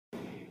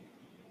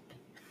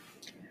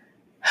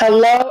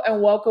Hello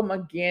and welcome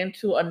again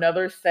to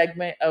another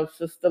segment of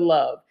Sister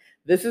Love.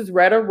 This is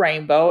Retta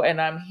Rainbow, and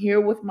I'm here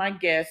with my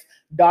guest,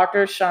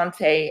 Dr.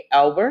 Shantae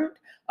Albert.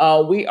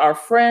 We are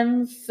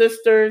friends,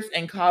 sisters,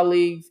 and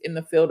colleagues in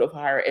the field of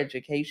higher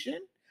education.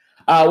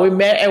 We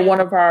met at one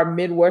of our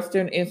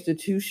Midwestern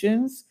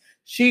institutions.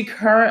 She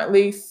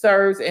currently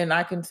serves, and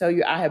I can tell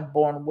you, I have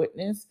borne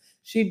witness.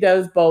 She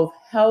does both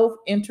health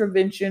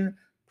intervention,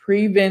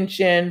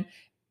 prevention,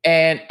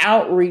 and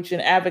outreach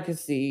and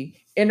advocacy,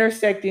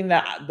 intersecting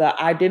the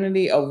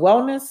identity of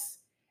wellness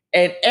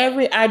and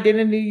every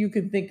identity you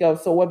can think of.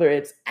 So, whether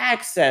it's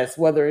access,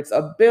 whether it's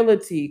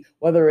ability,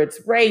 whether it's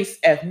race,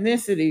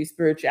 ethnicity,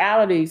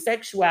 spirituality,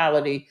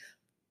 sexuality,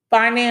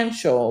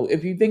 financial.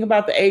 If you think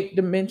about the 8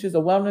 dimensions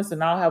of wellness,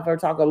 and I'll have her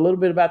talk a little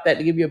bit about that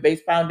to give you a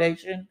base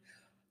foundation.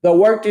 The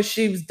work that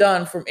she's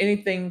done from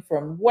anything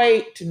from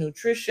weight to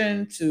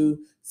nutrition to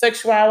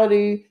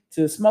sexuality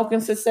to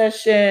smoking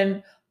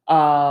cessation,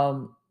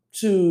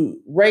 to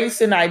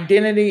race and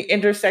identity,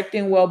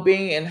 intersecting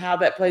well-being and how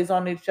that plays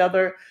on each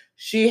other.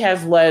 She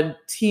has led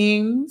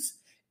teams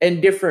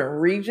in different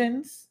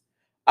regions.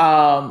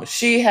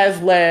 She has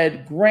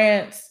led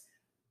grants,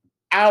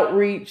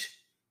 outreach,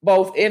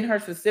 both in her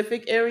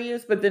specific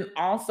areas, but then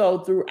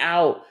also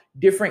throughout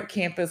different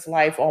campus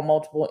life on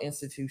multiple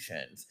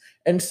institutions.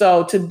 And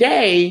so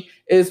today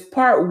is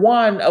part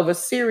one of a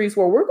series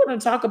where we're going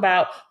to talk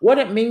about what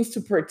it means to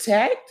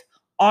protect,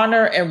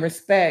 honor, and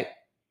respect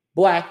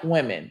Black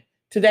women.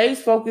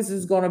 Today's focus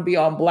is going to be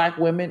on Black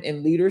women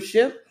in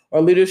leadership or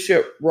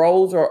leadership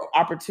roles or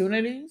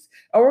opportunities.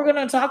 And we're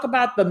going to talk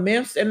about the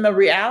myths and the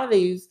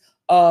realities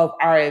of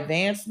our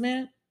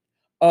advancement,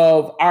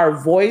 of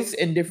our voice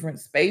in different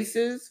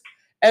spaces,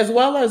 as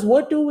well as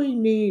what do we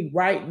need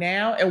right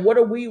now and what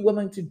are we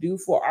willing to do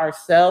for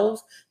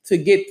ourselves to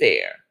get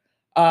there.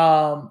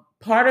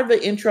 Part of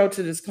the intro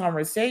to this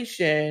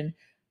conversation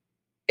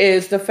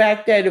is the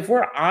fact that if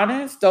we're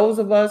honest, those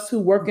of us who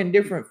work in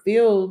different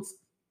fields,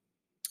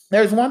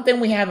 there's one thing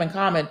we have in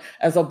common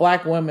as a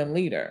Black woman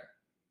leader.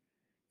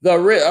 The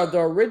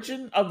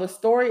origin of the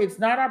story, it's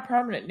not our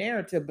permanent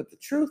narrative, but the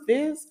truth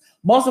is,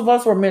 most of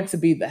us were meant to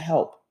be the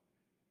help.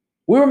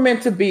 We were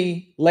meant to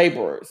be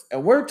laborers,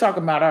 and we're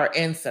talking about our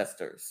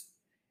ancestors.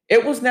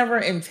 It was never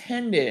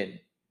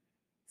intended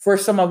for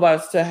some of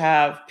us to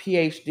have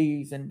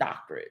PhDs and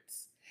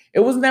doctorates.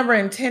 It was never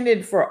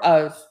intended for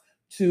us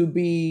to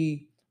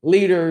be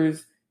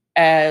leaders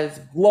as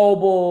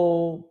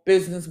global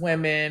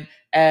businesswomen,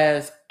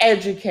 as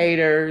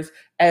educators,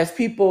 as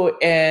people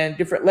in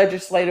different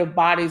legislative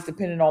bodies,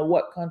 depending on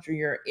what country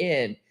you're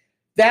in.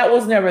 That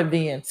was never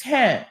the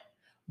intent.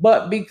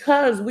 But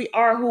because we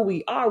are who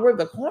we are, we're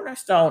the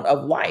cornerstone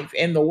of life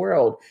in the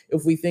world,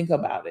 if we think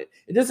about it.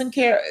 It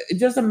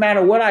doesn't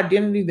matter what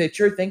identity that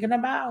you're thinking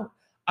about.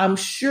 I'm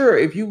sure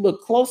if you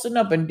look close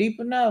enough and deep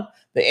enough,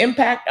 the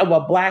impact of a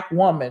Black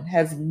woman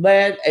has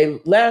left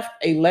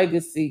a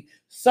legacy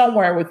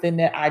somewhere within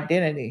that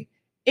identity,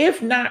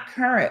 if not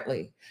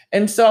currently.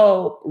 And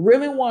so,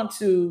 really want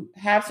to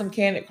have some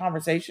candid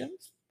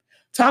conversations,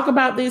 talk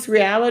about these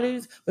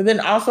realities, but then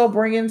also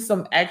bring in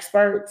some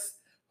experts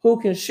who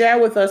can share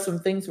with us some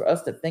things for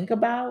us to think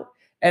about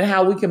and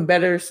how we can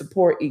better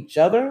support each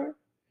other,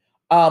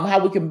 how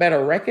we can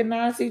better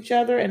recognize each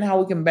other, and how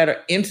we can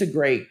better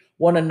integrate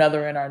one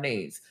another in our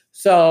needs.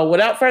 So,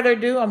 without further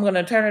ado, I'm going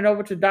to turn it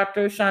over to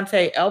Dr.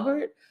 Shantae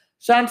Albert.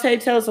 Shantae,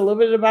 tell us a little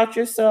bit about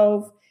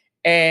yourself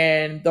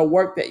and the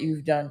work that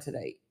you've done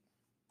today.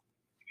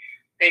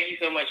 Thank you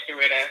so much,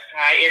 Coretta.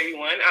 Hi,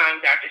 everyone.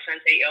 I'm Dr.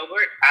 Shantae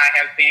Albert. I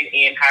have been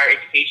in higher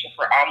education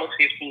for almost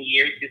 15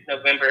 years. This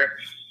November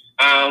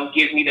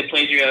gives me the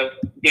pleasure of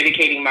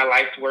dedicating my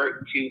life's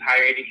work to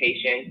higher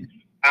education.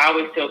 I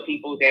always tell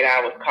people that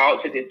I was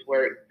called to this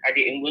work. I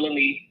didn't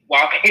willingly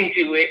walk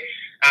into it.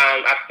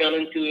 I fell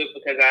into it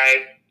because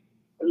I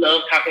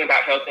love talking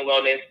about health and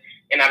wellness,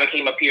 and I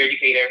became a peer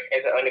educator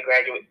as an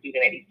undergraduate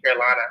student at East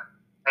Carolina.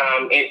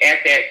 And at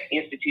that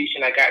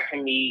institution, I got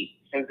to meet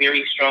some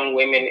very strong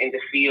women in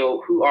the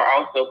field who are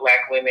also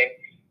Black women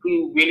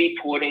who really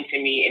poured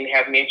into me and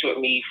have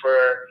mentored me for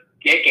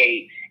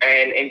decades.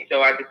 And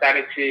so I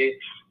decided to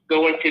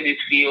go into this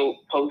field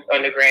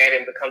post-undergrad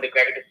and become the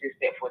graduate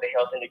assistant for the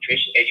Health and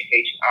Nutrition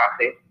Education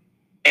Office.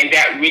 And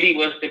that really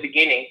was the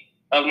beginning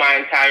of my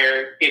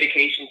entire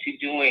dedication to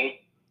doing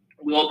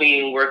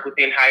well-being work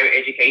within higher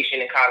education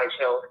and college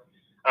health.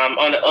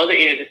 On the other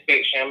end of the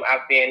spectrum,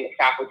 I've been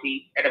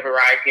faculty at a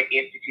variety of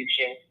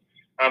institutions.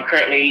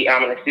 Currently,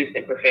 I'm an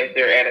assistant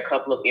professor at a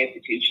couple of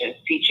institutions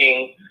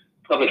teaching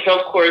public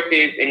health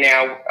courses, and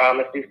now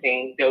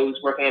assisting those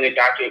working on their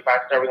doctorate by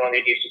serving on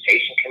their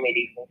dissertation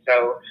committees. And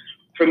so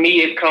for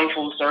me, it's come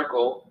full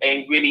circle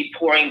and really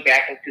pouring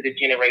back into the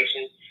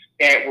generations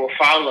that will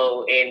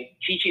follow and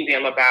teaching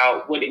them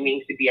about what it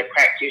means to be a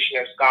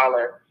practitioner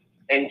scholar.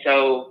 And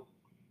so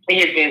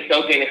it has been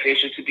so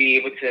beneficial to be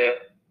able to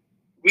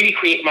really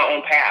create my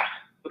own path,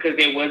 because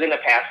there wasn't a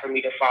path for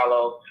me to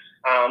follow.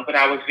 But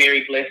I was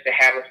very blessed to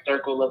have a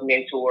circle of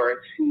mentors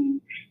who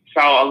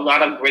saw a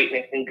lot of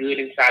greatness and good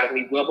inside of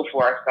me well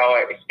before I saw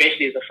it,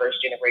 especially as a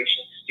first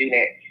generation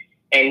student.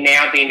 And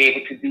now being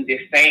able to do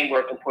this same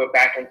work and pour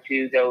back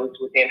into those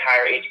within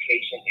higher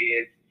education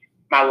is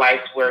my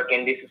life's work.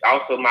 And this is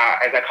also my,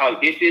 as I call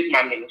it, this is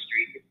my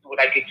ministry. This is what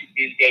I get to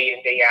do day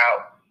in, day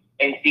out,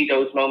 and see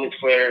those moments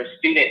where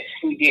students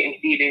who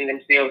didn't see it in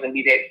themselves and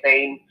be that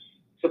same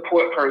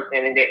support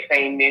person and that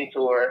same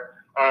mentor,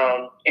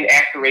 an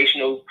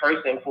aspirational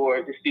person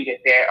for the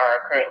students that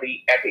are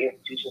currently at the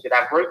institutions that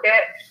I've worked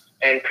at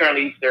and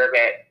currently serve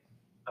at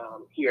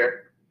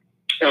here.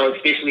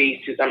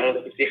 Especially since I'm in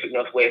the Pacific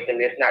Northwest and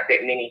there's not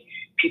that many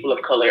people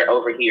of color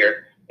over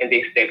here in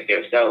this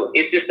sector. So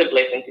it's just a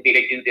blessing to be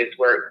able to do this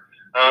work.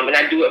 And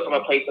I do it from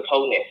a place of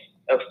wholeness,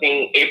 of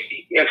seeing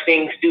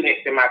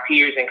students and my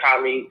peers and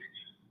colleagues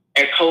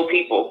as whole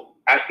people.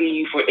 I see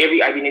you for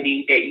every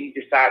identity that you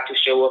decide to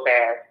show up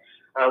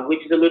as,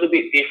 which is a little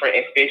bit different,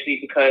 especially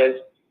because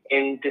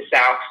in the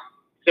South,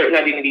 certain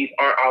identities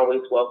aren't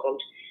always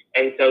welcomed.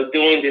 And so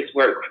doing this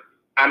work,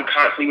 I'm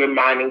constantly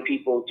reminding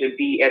people to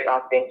be as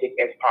authentic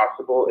as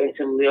possible and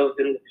to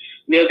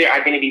live their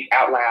identities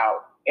out loud.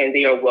 And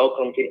they are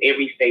welcomed in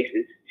every space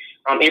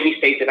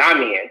that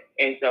I'm in.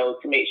 And so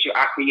to make sure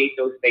I create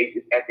those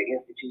spaces at the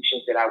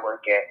institutions that I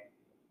work at.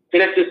 So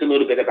that's just a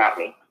little bit about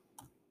me.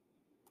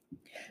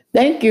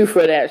 Thank you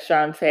for that,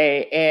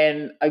 Shantae.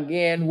 And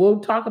again, we'll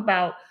talk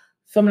about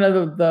some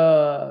of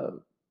the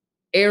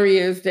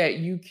areas that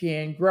you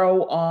can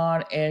grow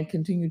on and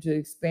continue to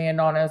expand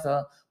on as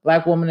a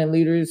Black woman in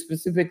leaders,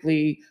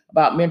 specifically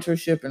about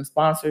mentorship and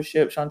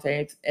sponsorship.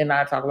 Shantae and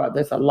I talk about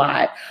this a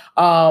lot.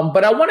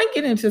 But I want to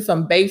get into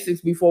some basics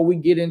before we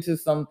get into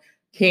some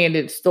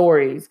candid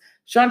stories.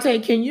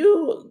 Shantae, can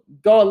you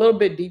go a little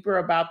bit deeper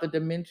about the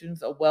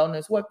dimensions of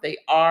wellness, what they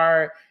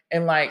are,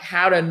 and like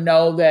how to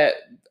know that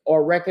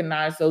or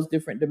recognize those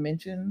different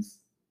dimensions?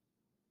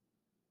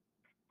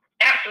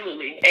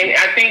 Absolutely. And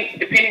I think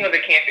depending on the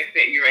campus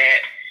that you're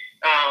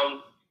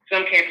at,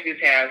 some campuses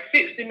have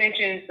 6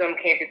 dimensions, some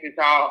campuses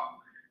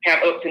all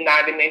have up to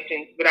 9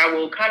 dimensions, but I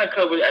will kind of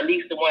cover at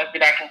least the ones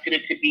that I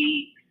consider to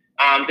be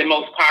the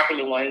most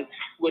popular ones,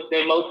 with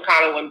the most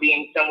common one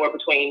being somewhere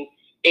between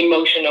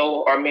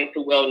emotional or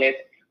mental wellness,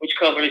 which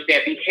covers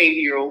that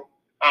behavioral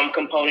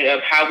component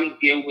of how we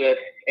deal with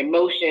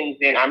emotions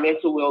and our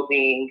mental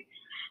well-being.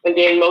 And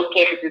then most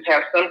campuses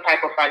have some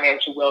type of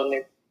financial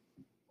wellness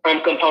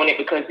component,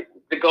 because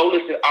the goal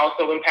is to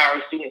also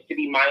empower students to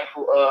be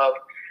mindful of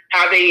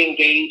how they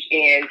engage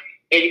in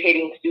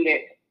educating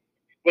students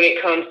when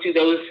it comes to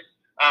those,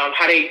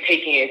 how they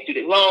take in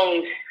student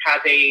loans, how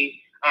they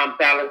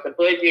balance the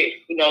budget.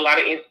 You know, a lot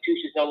of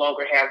institutions no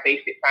longer have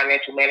basic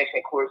financial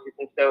management courses.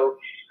 And so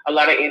a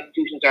lot of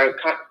institutions are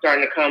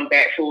starting to come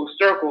back full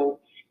circle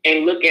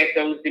and look at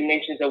those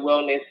dimensions of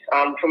wellness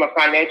from a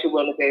financial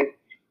wellness. As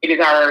it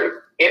is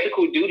our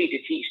ethical duty to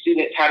teach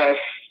students how to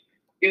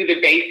do the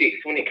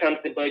basics when it comes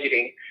to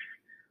budgeting.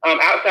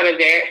 Outside of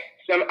that,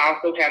 some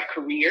also have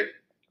career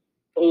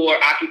or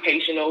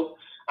occupational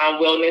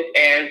wellness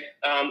as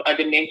a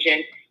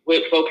dimension,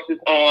 which focuses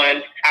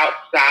on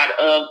outside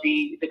of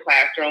the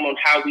classroom, on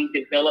how we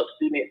develop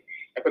students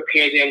and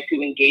prepare them to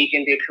engage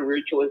in their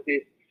career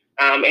choices.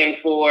 And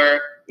for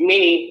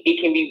many,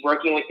 it can be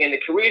working within the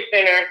career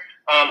center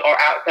or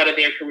outside of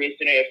their career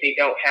center if they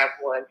don't have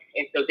one.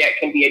 And so that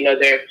can be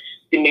another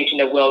dimension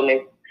of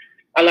wellness.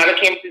 A lot of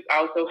campuses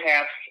also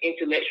have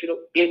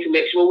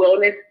intellectual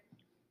wellness.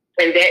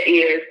 And that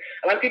is,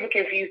 a lot of people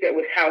confuse that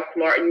with how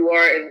smart you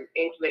are, and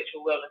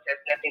intellectual wellness has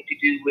nothing to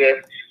do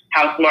with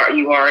how smart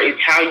you are. It's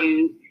how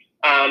you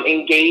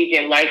engage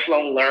in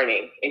lifelong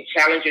learning and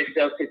challenge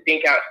yourself to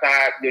think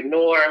outside your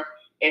norm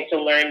and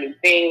to learn new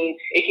things.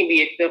 It can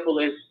be as simple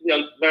as,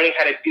 learning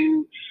how to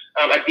do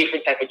a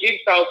different type of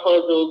jigsaw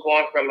puzzle,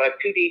 going from a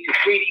 2D to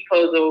 3D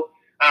puzzle.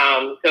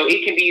 So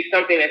it can be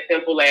something as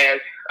simple as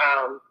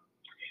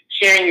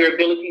sharing your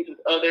abilities with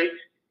others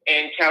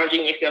and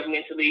challenging yourself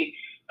mentally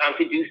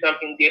to do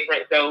something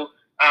different. So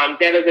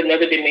that is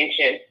another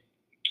dimension.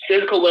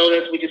 Physical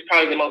wellness, which is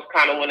probably the most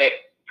common one at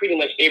pretty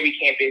much every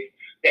campus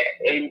that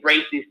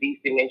embraces these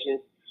dimensions.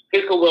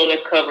 Physical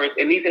wellness covers,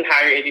 at least in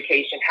higher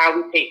education, how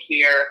we take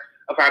care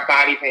of our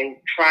bodies and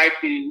try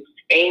to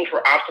aim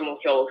for optimal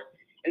health.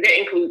 And that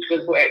includes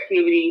physical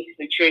activity,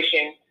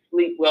 nutrition,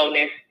 sleep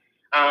wellness,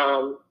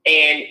 and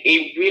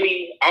it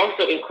really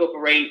also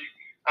incorporates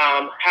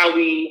how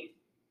we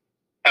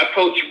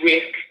approach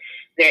risk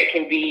that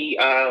can be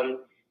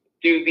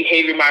through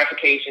behavior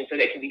modification. So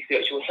that can be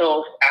sexual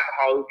health,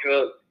 alcohol,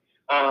 drugs,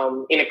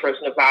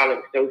 interpersonal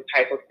violence, those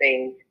type of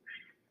things.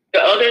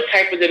 The other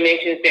type of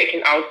dimensions that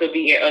can also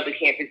be at other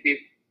campuses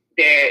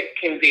that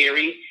can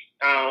vary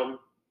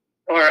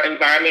are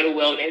environmental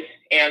wellness.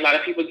 And a lot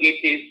of people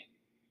get this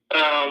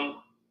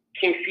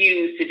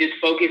confused to just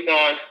focus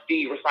on do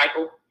you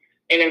recycle.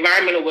 And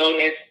environmental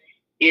wellness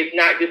is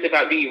not just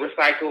about do you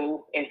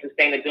recycle and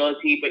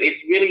sustainability, but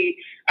it's really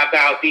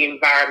about the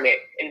environment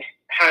and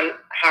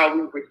how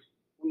we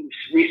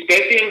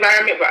respect the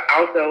environment, but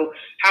also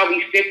how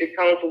we set the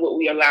tone for what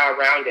we allow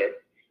around us.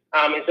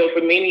 And so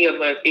for many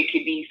of us, it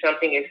could be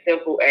something as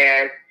simple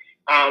as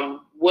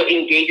what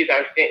engages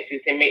our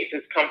senses and makes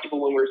us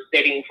comfortable when we're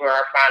studying for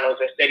our finals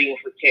or studying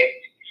for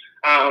tests.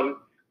 And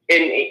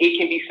it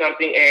can be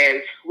something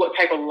as what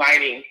type of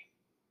lighting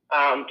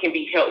can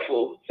be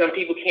helpful. Some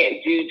people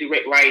can't do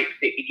direct light;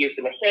 it gives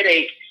them a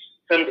headache.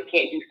 Some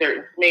can't do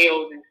certain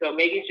smells, and so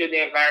making sure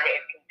the environment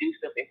is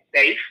conducive and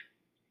safe.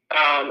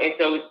 And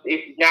so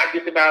it's not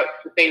just about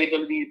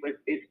sustainability, but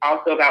it's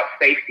also about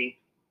safety.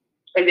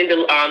 And then the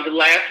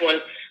last one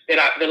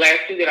the last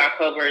two that I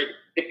covered,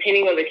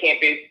 depending on the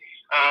campus,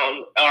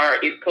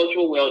 is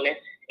cultural wellness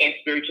and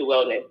spiritual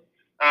wellness.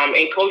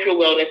 And cultural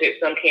wellness at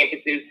some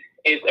campuses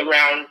is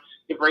around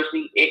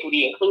diversity,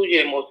 equity,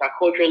 inclusion,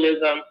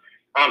 multiculturalism,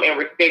 and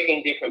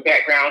respecting different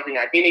backgrounds and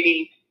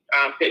identities,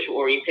 sexual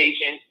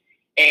orientation,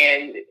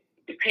 and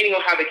depending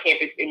on how the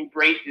campus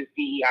embraces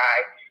DEI,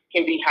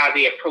 can be how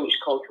they approach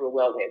cultural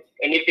wellness,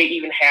 and if they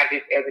even have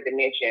this as a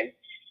dimension.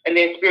 And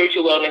then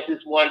spiritual wellness is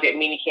one that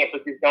many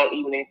campuses don't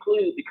even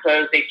include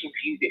because they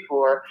confuse it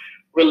for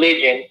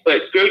religion.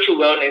 But spiritual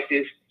wellness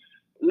is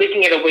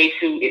looking at a way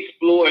to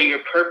explore your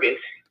purpose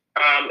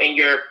and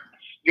your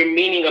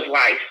meaning of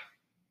life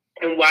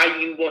and why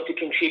you want to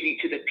contribute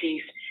to the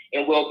peace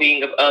and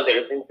well-being of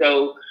others. And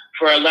so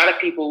for a lot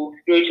of people,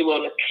 spiritual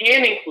wellness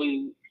can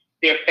include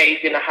their faith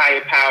in a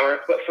higher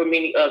power, but for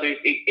many others,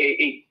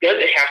 it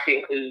doesn't have to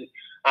include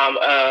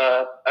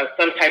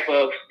some type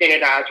of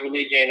standardized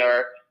religion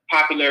or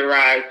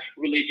popularized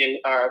religion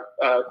or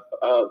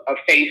a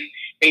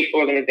faith-based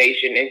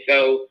organization. And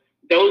so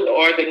those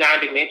are the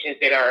 9 dimensions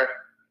that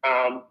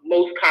are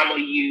most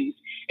commonly used.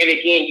 And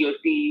again, you'll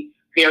see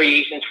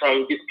variations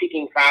from just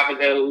picking 5 of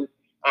those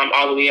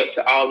all the way up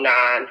to all 9,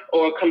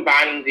 or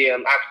combining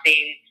them. I've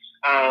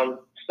seen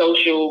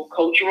social,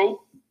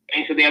 cultural,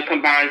 and so they'll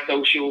combine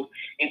social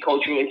and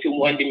cultural into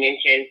one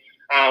dimension.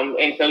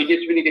 And so it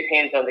just really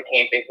depends on the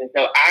campus. And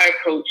so I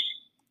approach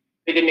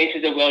the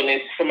dimensions of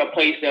wellness from a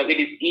place of it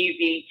is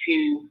easy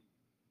to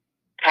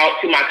talk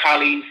to my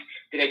colleagues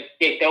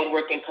that don't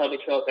work in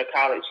public health or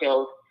college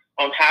health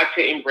on how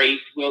to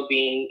embrace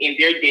well-being in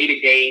their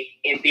day-to-day,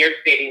 in their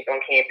settings on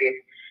campus.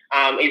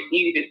 It's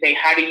easy to say,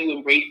 how do you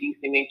embrace these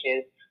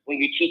dimensions when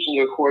you're teaching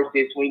your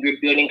courses, when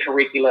you're building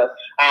curricula,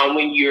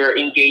 when you're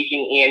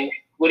engaging in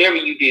whatever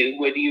you do,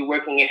 whether you're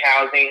working in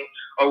housing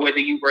or whether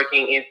you're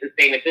working in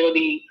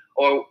sustainability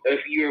or if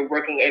you're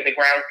working as a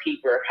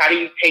groundskeeper, how do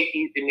you take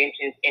these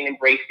dimensions and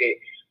embrace it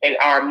and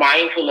are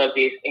mindful of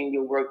this in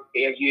your work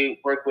as you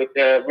work with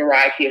the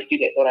variety of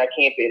students on our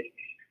campus?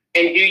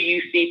 And do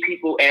you see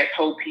people as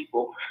whole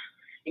people?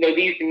 You know,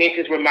 these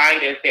dimensions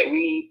remind us that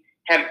we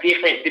have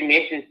different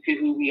dimensions to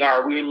who we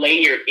are. We're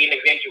layered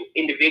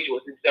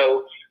individuals. And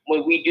so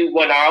when we do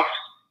one-offs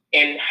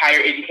in higher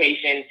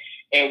education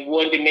and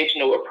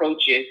one-dimensional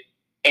approaches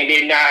and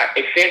they're not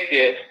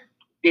effective,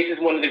 this is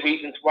one of the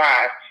reasons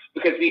why,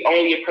 because we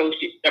only approach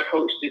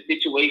the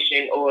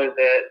situation or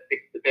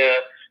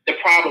the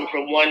problem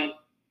from one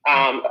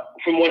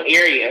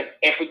area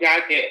and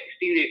forgot that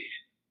students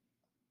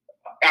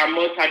are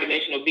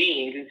multidimensional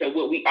beings. And so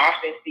what we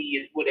often see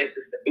is what is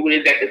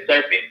at the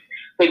surface.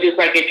 So just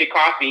like at your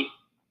coffee,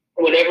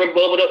 whatever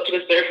bubbled up to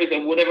the surface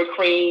and whatever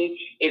cream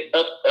is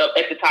up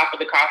at the top of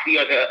the coffee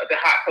or the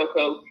hot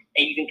cocoa,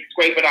 and you can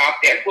scrape it off,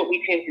 that's what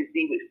we tend to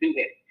see with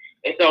students.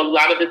 And so a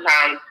lot of the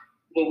times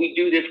when we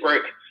do this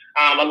work,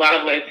 a lot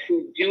of us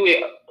who do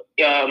it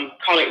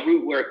call it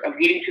root work, of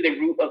getting to the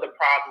root of the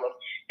problem.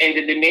 And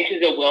the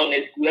dimensions of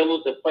wellness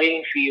levels the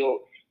playing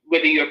field,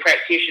 whether you're a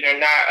practitioner or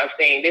not, of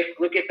saying, let's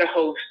look at the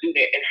whole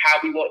student and how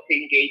we want to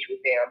engage with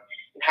them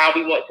and how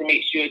we want to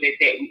make sure that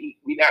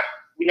we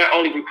not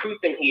only recruit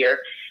them here,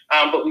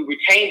 but we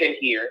retain them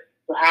here.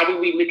 So how do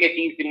we look at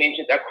these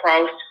dimensions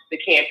across the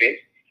campus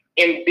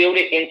and build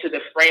it into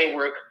the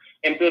framework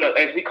and build up,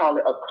 as we call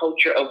it, a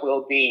culture of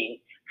well-being?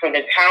 From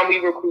the time we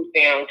recruit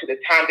them to the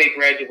time they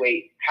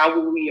graduate, how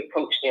will we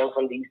approach them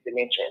from these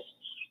dimensions?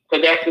 So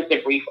that's just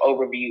a brief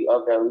overview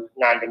of those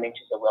 9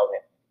 dimensions of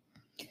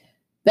wellness.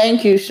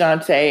 Thank you,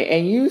 Shantae.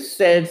 And you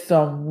said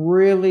some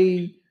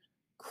really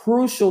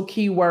crucial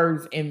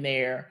keywords in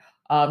there.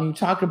 You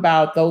talked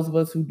about those of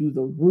us who do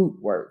the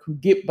root work, who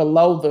get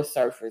below the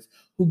surface,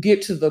 who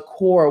get to the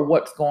core of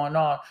what's going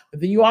on. But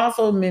then you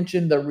also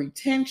mentioned the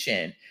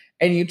retention,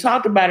 and you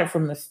talked about it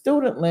from the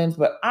student lens,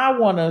 but I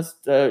want us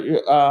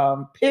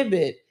to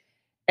pivot,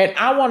 and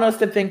I want us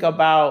to think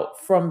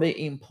about from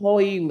the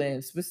employee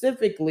lens,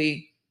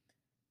 specifically,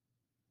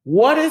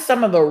 what is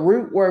some of the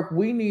root work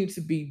we need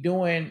to be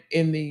doing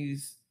in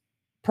these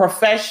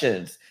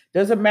professions?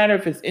 Doesn't matter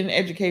if it's in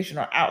education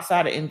or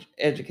outside of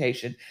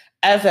education.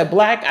 As a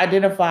Black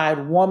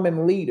identified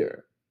woman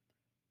leader,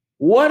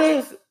 what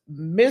is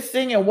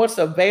missing and what's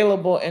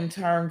available in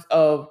terms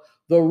of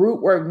the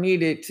root work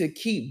needed to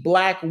keep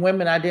Black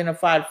women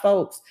identified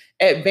folks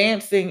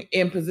advancing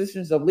in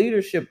positions of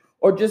leadership,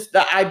 or just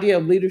the idea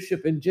of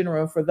leadership in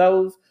general? For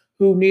those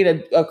who need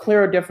a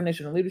clearer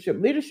definition of leadership,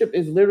 leadership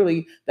is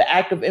literally the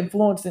act of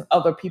influencing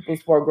other people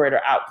for a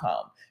greater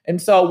outcome.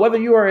 And so whether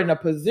you are in a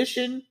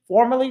position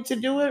formally to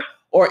do it,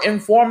 or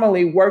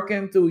informally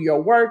working through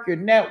your work, your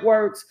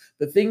networks,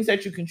 the things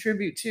that you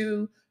contribute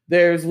to.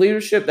 There's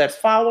leadership that's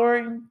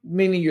following,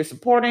 meaning you're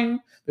supporting.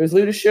 There's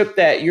leadership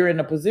that you're in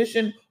a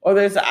position, or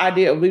there's the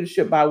idea of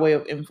leadership by way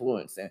of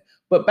influencing.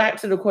 But back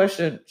to the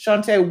question,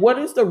 Shantae, what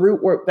is the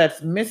root work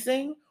that's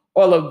missing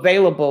or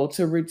available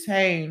to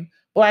retain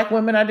Black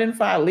women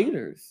identified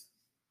leaders?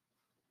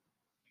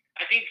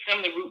 I think some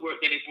of the root work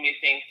that is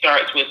missing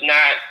starts with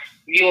not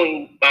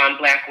viewing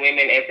Black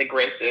women as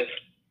aggressive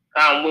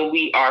when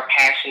we are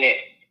passionate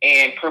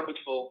and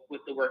purposeful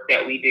with the work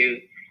that we do.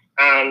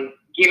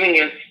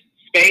 Giving us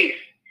space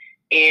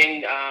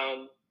in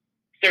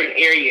certain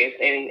areas.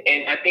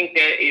 And I think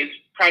that is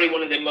probably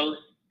one of the most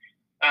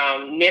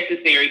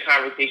necessary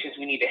conversations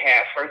we need to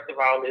have. First of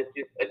all, is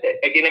just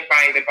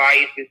identifying the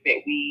biases that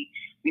we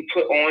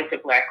put on to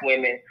Black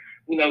women.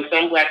 You know,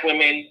 some Black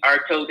women are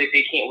told that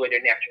they can't wear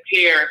their natural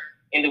hair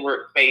in the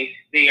workspace.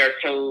 They are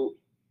told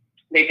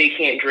that they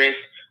can't dress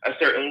a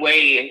certain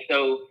way. And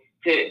so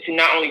to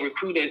not only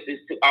recruit us is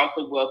to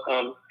also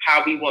welcome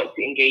how we want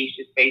to engage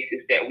the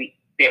spaces that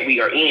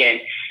we are in.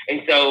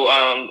 And so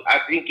I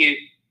think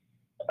it's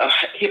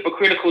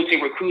hypocritical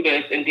to recruit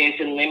us and then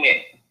to limit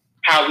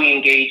how we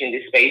engage in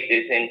the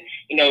spaces. And,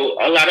 you know,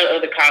 a lot of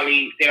other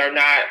colleagues that are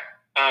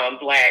not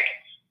Black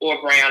or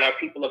brown or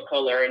people of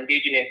color or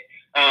indigenous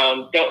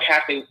don't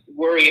have to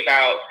worry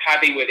about how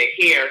they wear their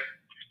hair.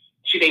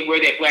 Should they wear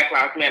that Black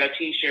Lives Matter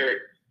t-shirt?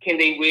 Can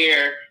they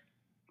wear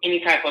any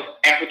type of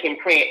African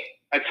print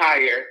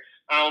attire?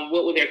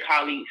 What will their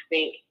colleagues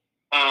think?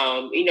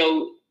 You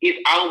know, it's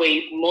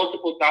always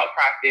multiple thought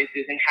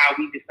processes in how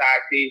we decide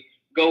to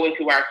go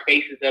into our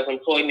spaces of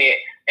employment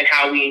and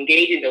how we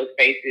engage in those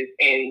spaces.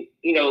 And,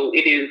 you know,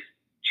 it is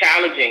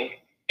challenging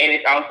and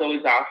it's also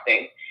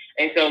exhausting.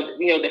 And so,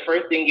 you know, the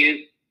first thing is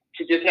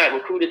to just not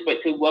recruit us, but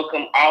to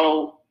welcome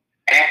all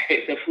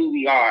aspects of who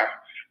we are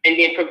and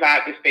then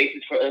provide the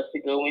spaces for us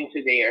to go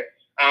into there.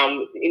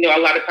 You know,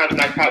 a lot of times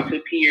when I talk to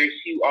peers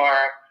who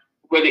are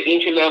whether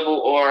entry level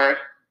or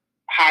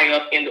high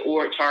up in the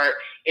org chart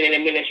in an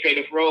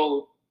administrative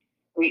role,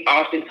 we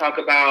often talk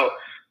about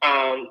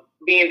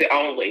being the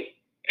only.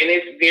 And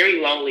it's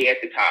very lonely at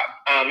the top.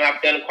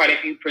 I've done quite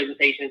a few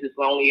presentations. It's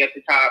lonely at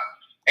the top.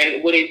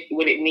 And what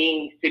it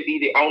means to be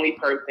the only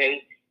person,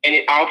 and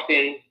it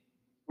often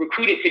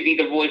recruited to be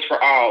the voice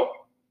for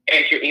all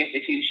at your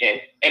institution.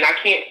 And I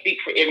can't speak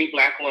for every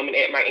Black woman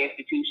at my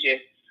institution,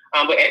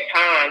 but at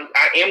times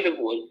I am the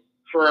voice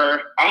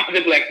for all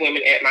the Black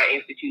women at my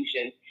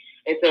institution.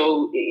 And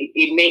so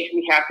it makes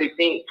me have to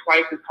think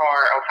twice as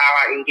hard on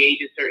how I engage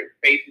in certain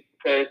spaces,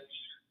 because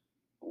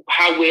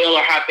how well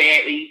or how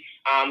badly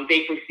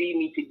they perceive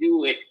me to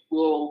do it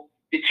will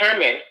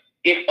determine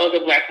if other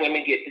Black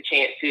women get the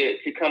chance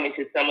to come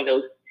into some of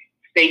those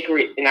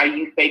sacred, and I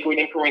use sacred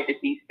in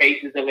parentheses,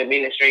 spaces of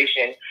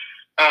administration.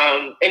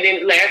 And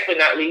then last but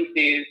not least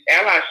is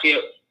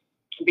allyship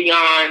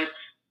beyond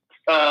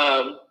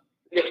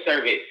lip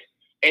service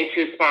and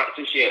to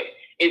sponsorship.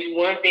 It's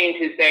one thing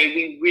to say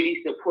we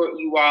really support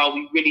you all,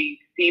 we really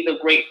see the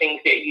great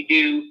things that you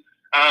do,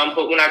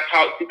 but when I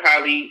talk to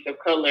colleagues of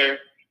color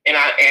and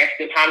I ask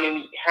them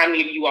how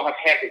many of you all have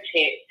had the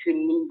chance to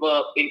move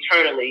up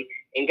internally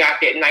and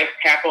got that nice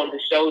tap on the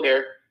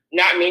shoulder,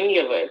 not many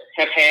of us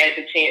have had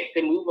the chance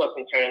to move up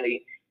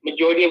internally.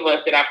 Majority of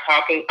us that I've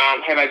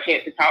have a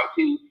chance to talk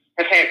to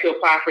have had to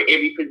apply for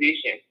every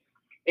position.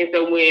 And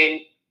so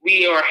when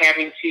we are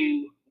having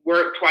to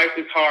work twice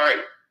as hard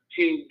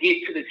to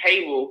get to the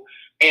table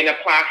and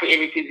apply for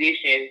every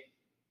position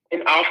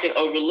and often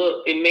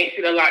overlooked, it makes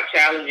it a lot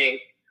challenging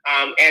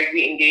as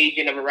we engage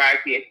in a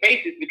variety of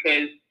spaces,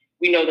 because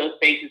we know those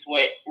spaces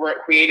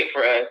weren't created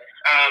for us.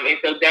 And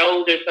so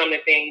those are some of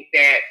the things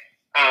that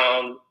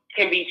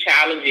can be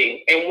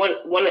challenging. And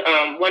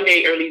one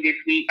day early this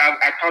week,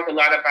 I talked a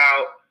lot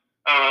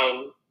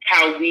about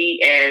how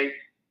we as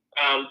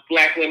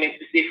Black women,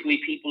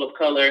 specifically people of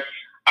color,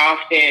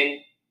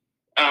 often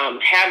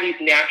have these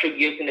natural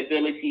gifts and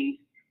abilities.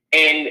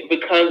 And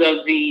because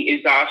of the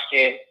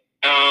exhaustion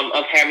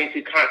of having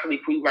to constantly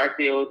prove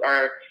ourselves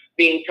or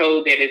being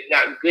told that it's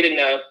not good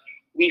enough,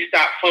 we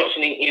stop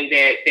functioning in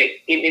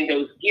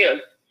those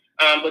gifts.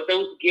 But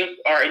those gifts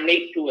are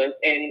innate to us,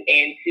 and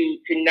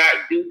to not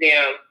do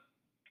them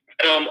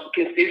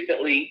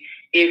consistently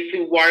is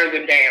to water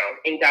them down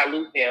and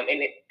dilute them.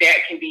 And that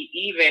can be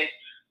even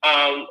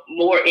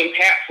more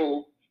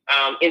impactful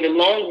in the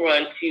long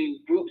run to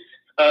groups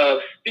of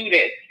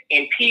students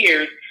and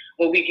peers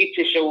when we get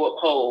to show up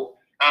whole.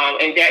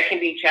 And that can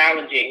be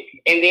challenging.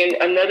 And then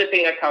another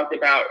thing I talked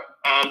about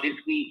this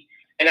week,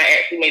 and I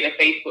actually made a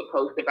Facebook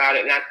post about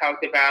it, and I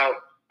talked about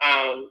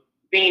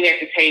being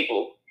at the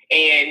table.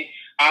 And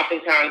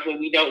oftentimes when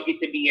we don't get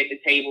to be at the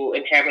table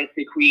and having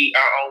to create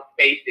our own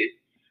spaces.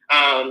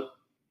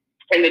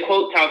 And the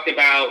quote talked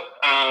about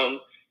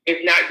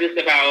it's not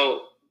just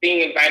about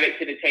being invited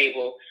to the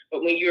table,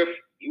 but when you're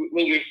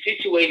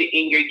situated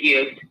in your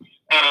gift,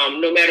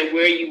 no matter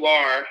where you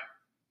are,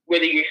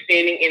 whether you're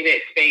standing in that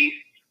space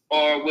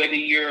or whether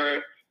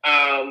you're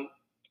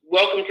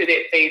welcome to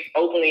that space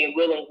openly and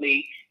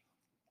willingly,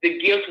 the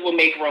gifts will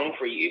make room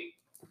for you,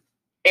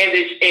 and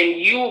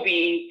you will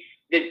be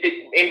and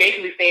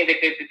basically saying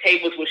that the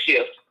tables will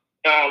shift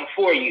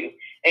for you,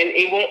 and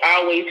it won't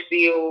always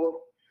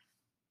feel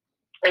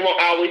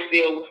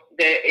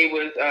that it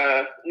was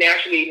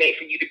naturally innate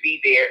for you to be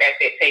there at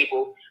that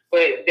table.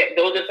 But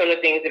those are some of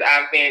the things that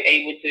I've been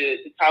able to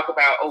talk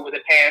about over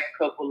the past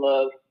couple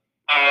of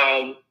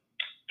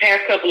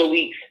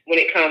weeks when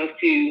it comes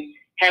to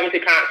having to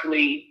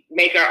constantly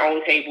make our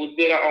own tables,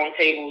 build our own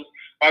tables,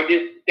 or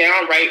just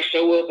downright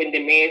show up and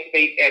demand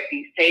space at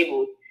these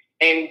tables.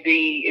 And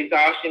the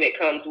exhaustion that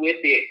comes with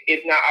it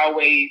is not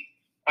always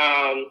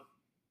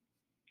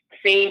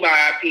seen by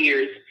our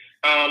peers.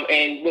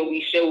 And when we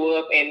show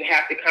up and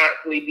have to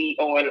constantly be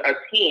on a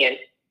 10,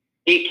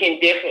 it can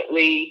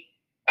definitely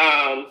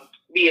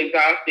be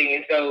exhausting.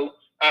 And so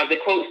the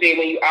quote said,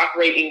 when you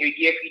operate in your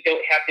gift, you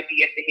don't have to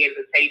be at the head of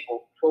the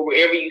table. For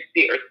wherever you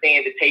sit or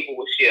stand, the table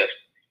will shift.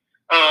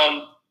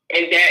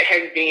 And that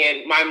has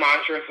been my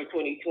mantra for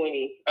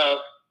 2020 of,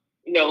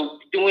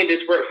 doing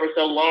this work for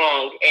so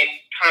long and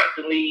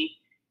constantly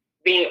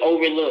being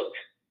overlooked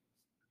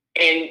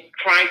and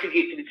trying to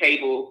get to the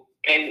table.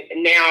 And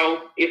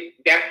now, if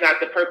that's not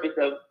the purpose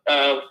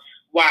of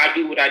why I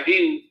do what I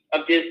do,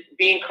 of just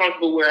being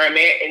comfortable where I'm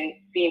at and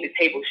seeing the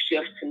table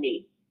shift to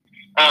me.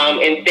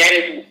 And that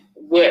is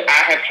what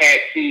I have had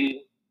to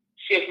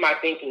shift my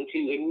thinking to,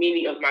 and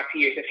many of my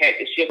peers have had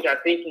to shift our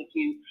thinking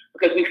to,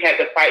 because we've had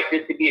to fight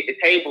just to be at the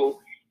table,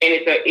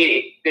 and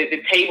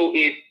the table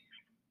is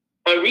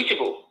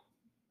unreachable.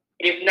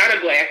 It's not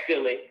a glass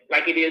ceiling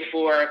like it is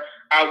for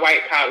our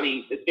white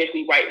colleagues,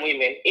 especially white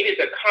women. It is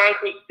a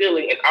concrete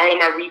ceiling, and all of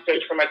my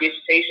research for my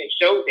dissertation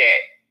showed that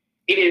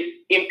it is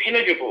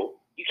impenetrable.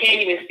 You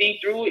can't even see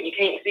through it. You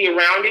can't see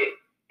around it.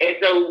 And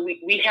so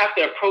we have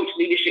to approach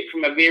leadership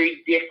from a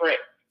very different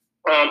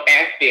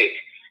aspect.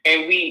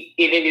 And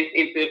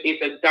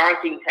it's a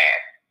daunting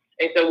task.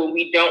 And so when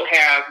we don't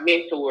have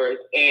mentors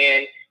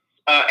and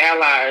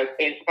allies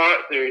and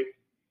sponsors,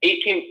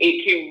 it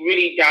can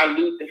really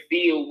dilute the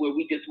field where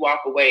we just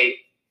walk away,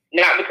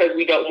 not because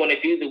we don't want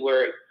to do the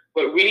work,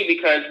 but really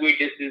because we're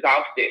just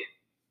exhausted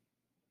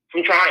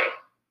from trying.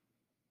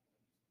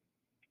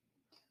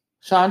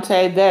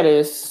 Shantae, that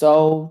is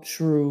so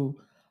true.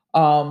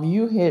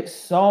 You hit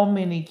so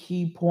many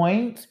key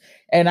points,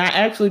 and I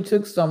actually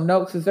took some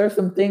notes because there's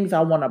some things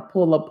I want to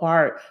pull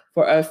apart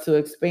for us to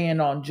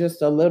expand on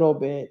just a little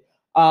bit.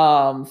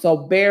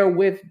 So bear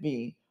with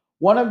me.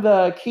 One of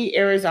the key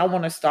areas I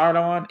want to start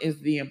on is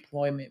the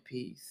employment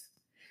piece.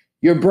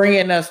 You're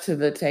bringing us to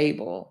the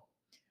table.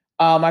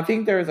 I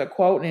think there's a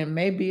quote, and it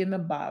may be in the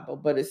Bible,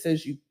 but it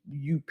says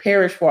you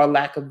perish for a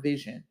lack of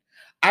vision.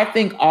 I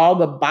think all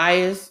the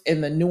bias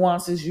and the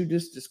nuances you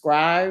just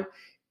described,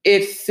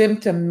 it's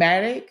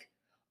symptomatic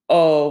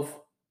of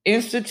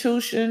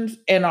institutions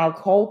in our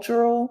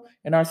cultural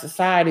and our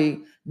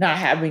society not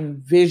having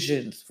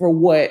visions for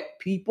what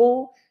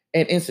people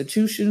and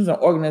institutions and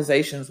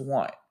organizations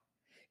want.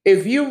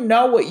 If you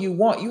know what you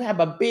want, you have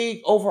a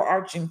big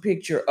overarching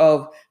picture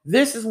of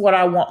this is what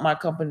I want my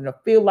company to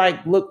feel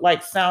like, look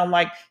like, sound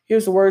like.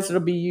 Here's the words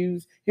that'll be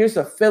used. Here's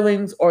the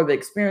feelings or the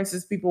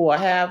experiences people will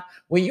have.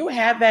 When you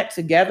have that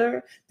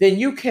together, then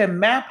you can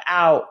map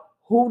out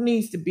who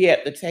needs to be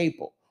at the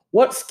table,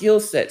 what skill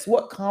sets,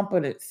 what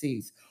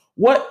competencies,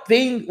 what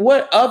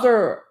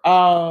other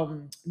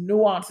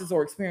nuances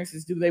or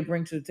experiences do they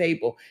bring to the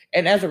table.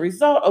 And as a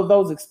result of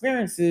those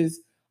experiences,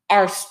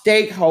 our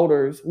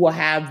stakeholders will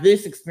have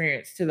this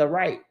experience to the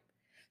right.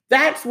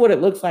 That's what it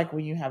looks like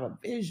when you have a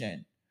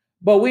vision.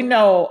 But we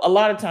know a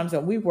lot of times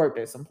that we've worked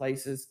at some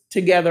places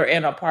together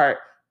and apart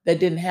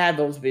that didn't have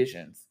those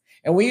visions.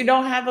 And when you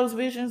don't have those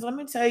visions, let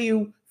me tell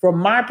you from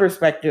my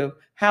perspective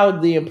how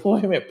the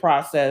employment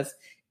process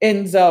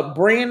ends up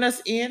bringing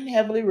us in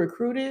heavily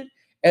recruited.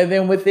 And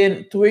then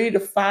within 3 to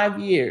 5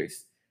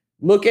 years,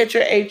 look at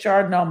your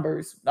HR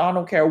numbers. I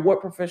don't care what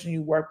profession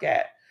you work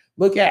at.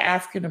 Look at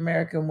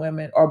African-American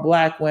women or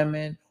Black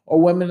women or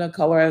women of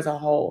color as a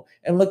whole,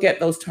 and look at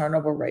those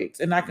turnover rates.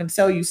 And I can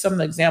tell you some of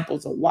the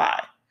examples of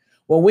why.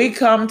 When we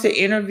come to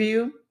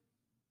interview,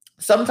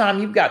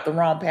 sometimes you've got the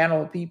wrong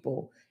panel of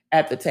people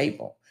at the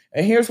table.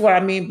 And here's what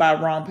I mean by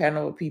wrong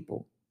panel of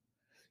people.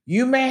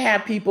 You may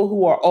have people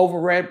who are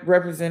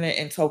overrepresented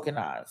and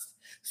tokenized.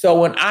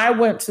 So when I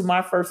went to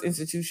my first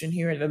institution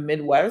here in the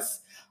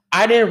Midwest,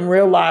 I didn't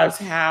realize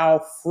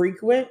how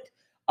frequent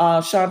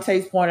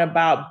Shantae's point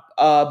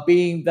about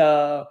being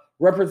the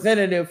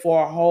representative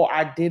for a whole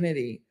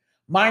identity.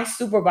 My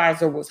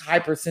supervisor was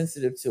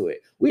hypersensitive to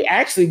it. We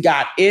actually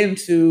got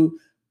into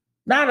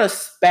not a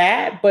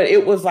spat, but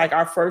it was like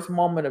our first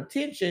moment of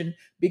tension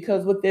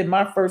because within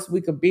my first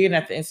week of being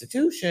at the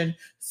institution,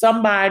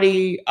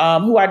 somebody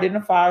who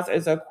identifies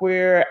as a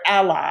queer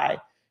ally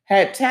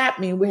had tapped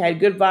me. We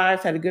had good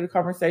vibes, had a good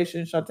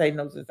conversation. Shantae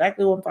knows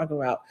exactly what I'm talking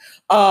about.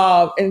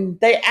 And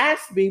they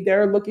asked me,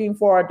 they're looking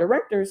for a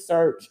director's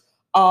search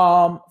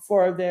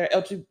for their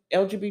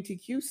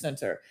LGBTQ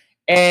center.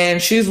 And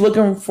she's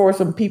looking for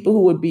some people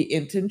who would be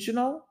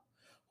intentional,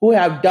 who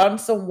have done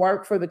some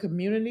work for the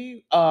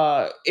community,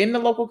 in the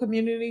local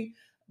community,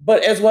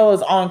 but as well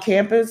as on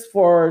campus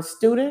for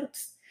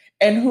students,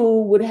 and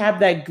who would have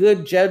that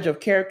good judge of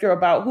character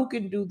about who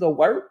can do the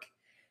work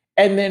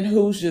and then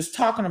who's just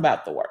talking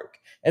about the work.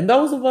 And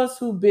those of us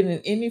who've been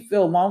in any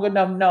field long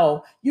enough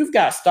know you've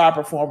got star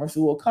performers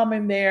who will come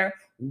in there,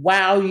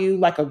 wow you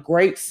like a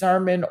great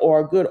sermon or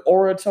a good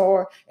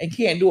orator, and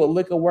can't do a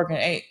lick of work and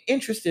ain't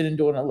interested in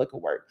doing a lick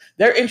of work.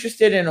 They're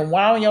interested in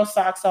wowing your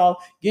socks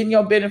off, getting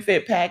your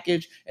benefit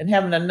package, and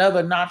having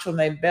another notch on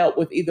their belt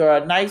with either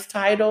a nice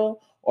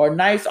title or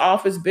nice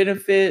office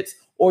benefits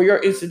or your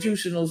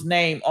institutional's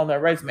name on their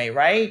resume,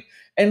 right?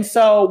 And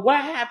so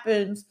what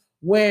happens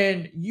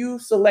when you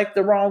select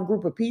the wrong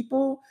group of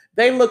people?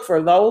 They look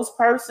for those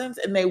persons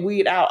and they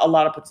weed out a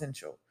lot of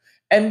potential.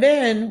 And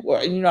then,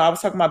 I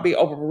was talking about being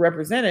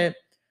overrepresented.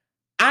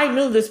 I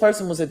knew this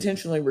person was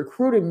intentionally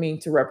recruiting me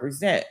to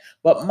represent,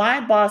 but my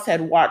boss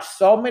had watched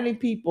so many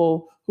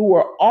people who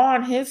were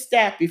on his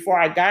staff before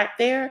I got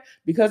there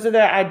because of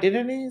their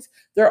identities.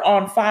 They're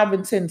on 5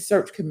 and 10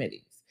 search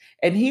committees.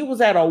 And he was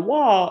at a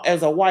wall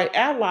as a white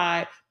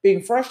ally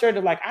being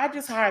frustrated, like, I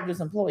just hired this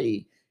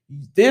employee.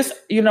 This,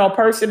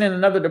 person in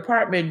another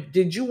department,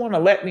 did you want to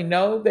let me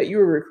know that you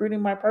were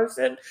recruiting my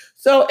person?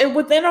 So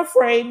within a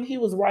frame, he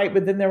was right,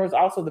 but then there was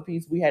also the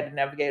piece we had to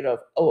navigate of,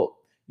 oh,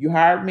 you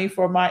hired me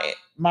for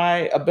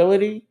my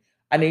ability.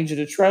 I need you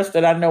to trust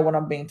that I know when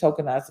I'm being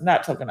tokenized and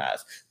not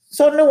tokenized.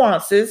 So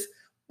nuances,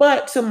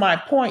 but to my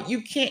point,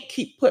 you can't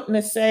keep putting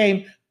the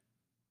same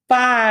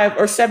 5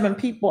 or 7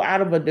 people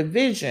out of a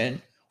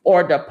division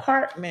or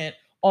department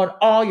on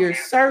all your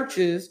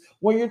searches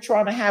when you're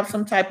trying to have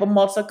some type of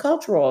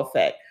multicultural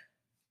effect.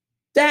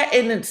 That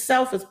in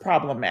itself is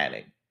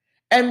problematic.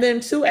 And then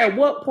 2, at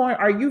what point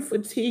are you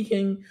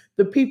fatiguing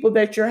the people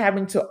that you're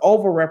having to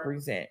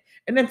overrepresent?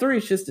 And then 3,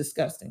 it's just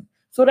disgusting.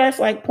 So that's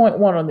like point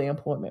 1 on the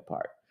employment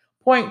part.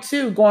 Point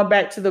 2, going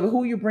back to the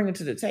who you bringing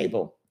to the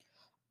table.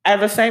 At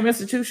the same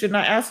institution,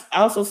 I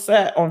also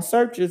sat on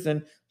searches,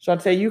 and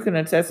Shantae, you can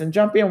attest and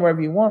jump in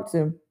wherever you want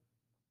to.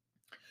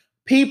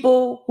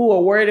 People who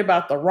are worried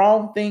about the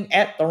wrong thing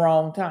at the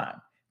wrong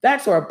time.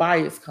 That's where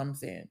bias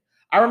comes in.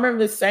 I remember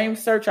the same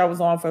search I was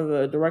on for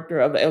the director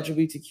of the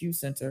LGBTQ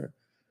Center.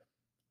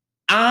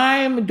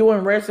 I'm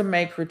doing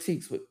resume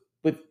critiques with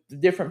the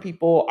different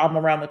people I'm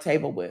around the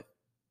table with.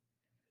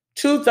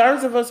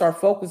 2/3 of us are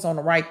focused on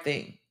the right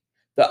thing.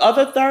 The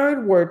other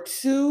third were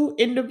 2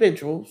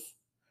 individuals,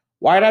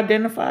 white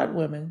identified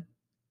women,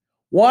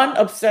 one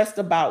obsessed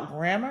about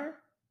grammar,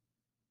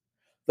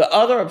 the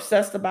other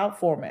obsessed about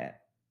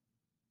format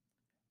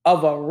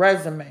of a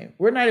resume.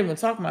 We're not even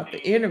talking about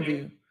the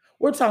interview.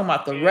 We're talking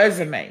about the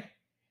resume.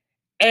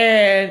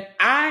 And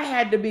I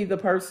had to be the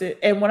person,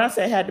 and when I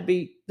say had to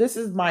be, this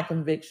is my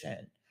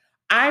conviction.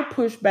 I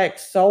pushed back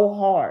so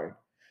hard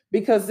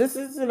because this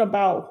isn't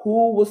about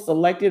who was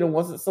selected and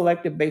wasn't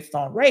selected based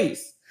on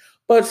race.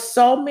 But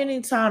so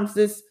many times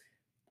this,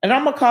 and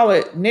I'm going to call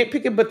it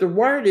nitpicking, but the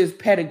word is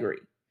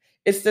pedigree.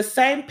 It's the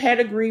same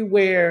pedigree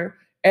where,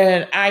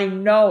 and I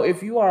know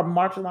if you are a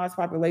marginalized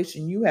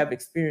population, you have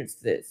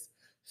experienced this.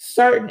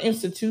 Certain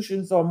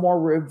institutions are more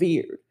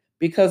revered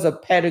because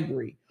of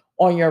pedigree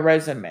on your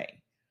resume,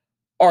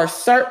 or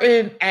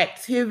certain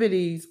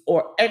activities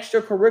or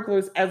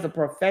extracurriculars as a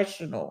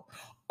professional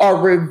are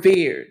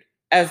revered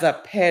as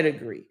a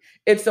pedigree.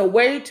 It's a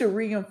way to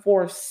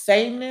reinforce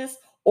sameness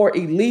or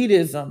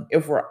elitism,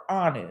 if we're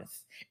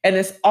honest. And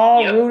it's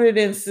all rooted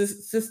in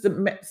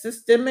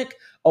systemic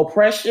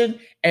oppression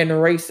and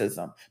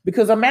racism.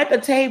 Because I'm at the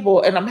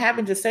table and I'm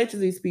having to say to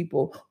these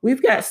people,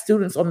 we've got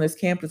students on this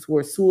campus who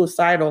are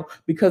suicidal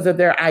because of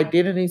their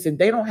identities, and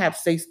they don't have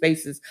safe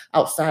spaces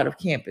outside of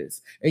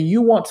campus. And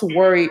you want to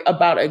worry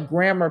about a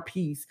grammar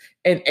piece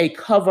and a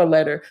cover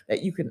letter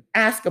that you can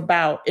ask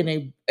about in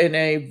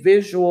a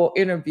visual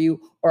interview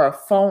or a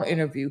phone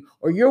interview,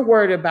 or you're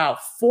worried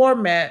about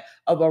format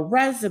of a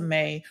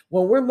resume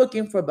when we're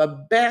looking for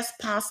the best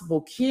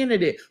possible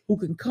candidate who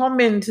can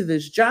come into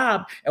this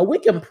job, and we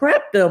can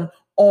prep them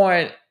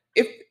on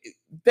if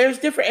there's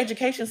different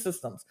education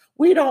systems.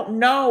 We don't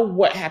know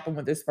what happened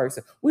with this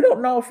person. We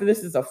don't know if this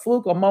is a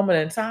fluke or moment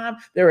in time.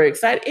 They're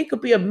excited. It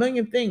could be a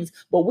million things,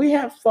 but we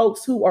have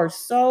folks who are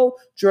so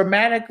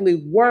dramatically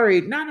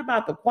worried, not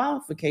about the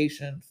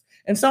qualifications.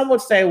 And some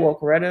would say, well,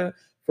 Coretta,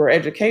 for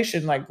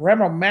education, like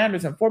grammar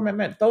matters and format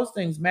matters, those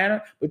things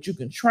matter, but you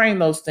can train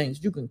those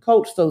things. You can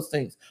coach those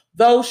things.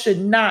 Those should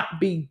not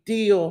be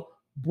deal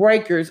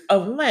breakers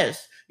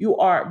unless you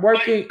are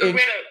working in the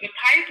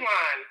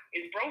pipeline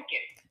is broken.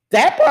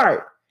 That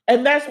part.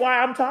 And that's why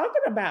I'm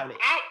talking about it.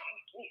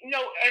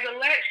 As a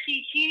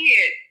latchkey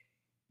kid,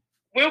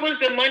 where was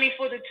the money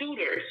for the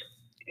tutors?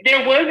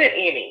 There wasn't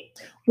any.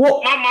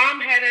 Well, my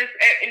mom had us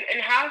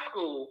in high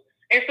school,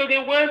 and so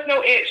there was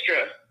no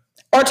extra.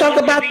 Or talk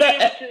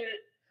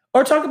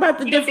about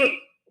the different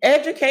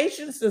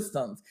education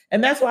systems.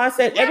 And that's why I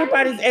said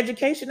everybody's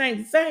education ain't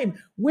the same.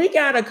 We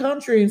got a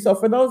country, and so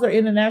for those our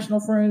international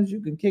friends,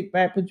 you can kick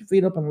back, put your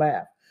feet up, and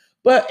laugh.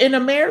 But in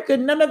America,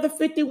 none of the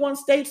 51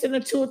 states and the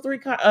 2 or 3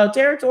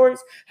 territories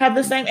have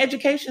the same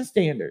education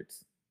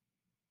standards.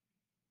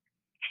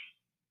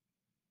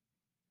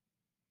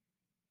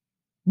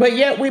 But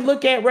yet we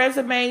look at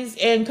resumes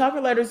and cover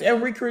letters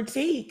and we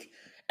critique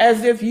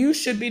as if you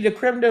should be the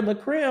creme de la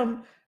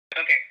creme.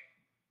 Okay.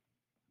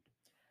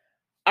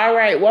 All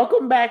right,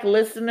 welcome back,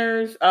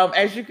 listeners.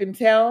 As you can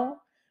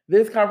tell,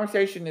 this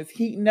conversation is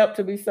heating up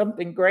to be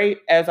something great,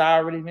 as I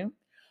already knew.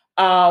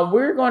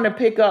 We're going to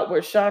pick up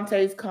with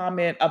Shantae's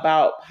comment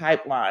about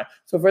pipeline.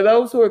 So for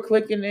those who are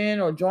clicking in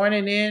or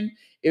joining in,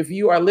 if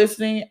you are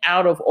listening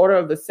out of order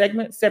of the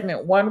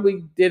segment one,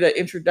 we did an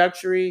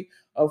introductory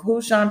of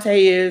who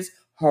Shantae is,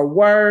 her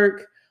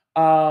work,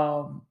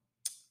 the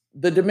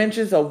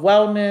dimensions of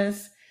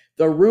wellness,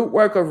 the root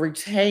work of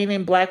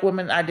retaining Black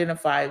women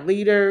identified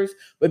leaders.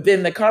 But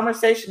then the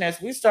conversation, as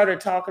we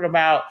started talking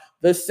about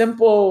the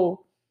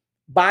simple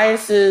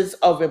biases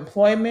of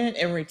employment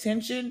and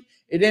retention,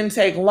 it didn't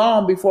take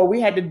long before we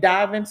had to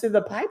dive into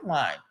the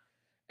pipeline.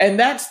 And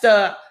that's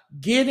the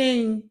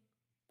getting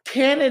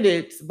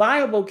candidates,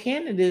 viable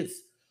candidates,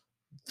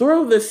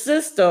 through the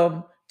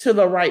system to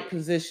the right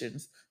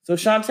positions. So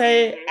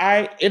Shantae,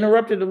 I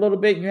interrupted a little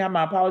bit. You have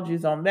my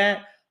apologies on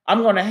that.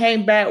 I'm going to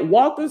hang back.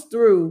 Walk us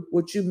through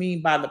what you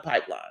mean by the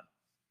pipeline.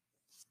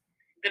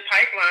 The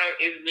pipeline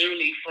is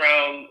literally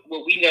from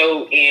what we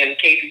know in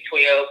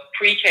K-12,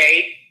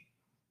 pre-K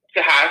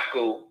to high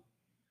school,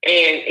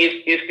 and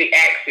it's the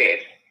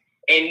access.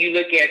 And you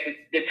look at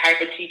the type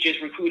of teachers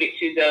recruited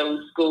to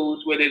those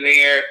schools, whether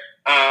they're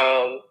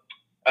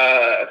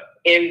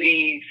in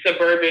the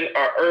suburban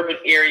or urban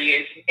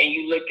areas, and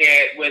you look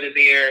at whether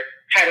they're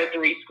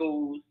Title III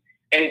schools,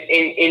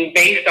 and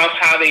based off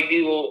how they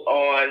do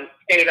on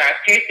standardized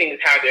testing is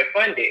how they're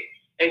funded.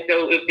 And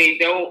so if they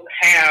don't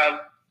have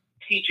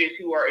teachers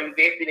who are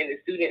invested in the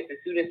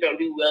students don't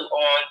do well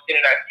on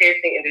standardized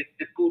testing, and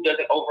the school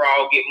doesn't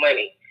overall get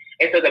money.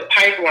 And so the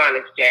pipeline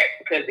is jacked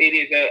because it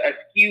is a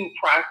skewed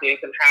process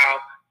of how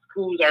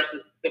schools are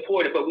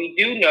supported. But we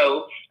do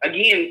know,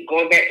 again,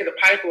 going back to the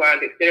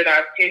pipeline, that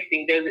standardized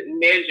testing doesn't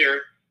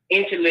measure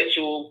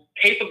intellectual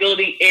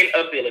capability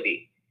and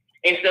ability.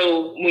 And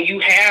so when you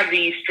have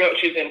these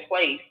structures in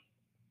place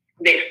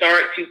that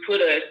start to put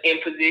us in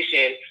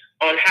position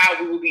on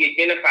how we will be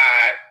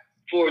identified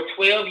for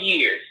 12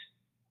 years,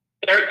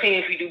 13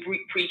 if you do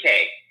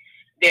pre-K,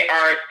 that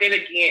are set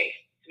against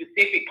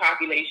specific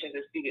populations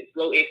of students,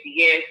 low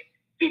SES,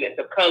 students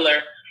of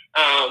color,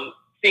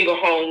 single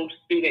home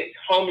students,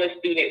 homeless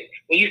students.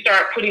 When you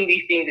start putting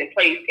these things in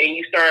place and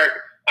you start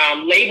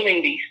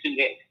labeling these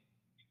students,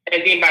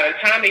 and then by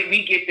the time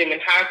we get them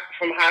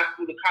from high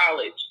school to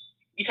college,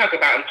 you talk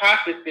about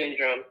imposter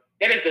syndrome.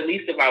 That is the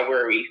least of our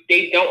worries.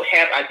 They don't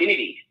have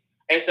identities.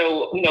 And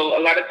so,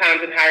 a lot of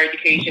times in higher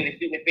education and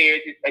student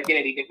affairs, it's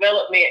identity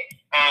development,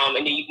 and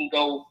then you can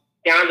go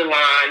down the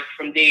line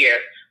from there.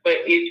 But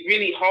it's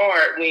really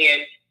hard when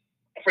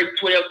for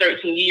 12,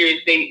 13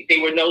 years, they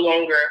were no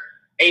longer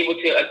able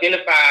to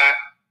identify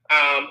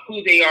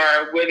who they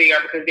are, where they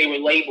are, because they were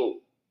labeled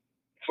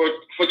for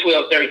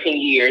 12,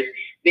 13 years.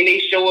 Then they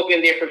show up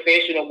in their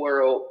professional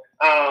world,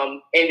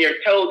 and they're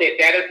told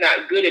that is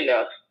not good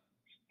enough.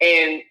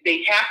 And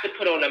they have to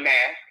put on a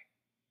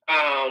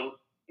mask.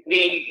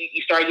 Then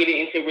you start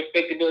getting into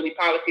respectability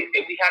politics,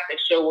 that we have to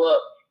show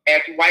up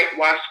as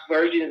whitewashed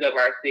versions of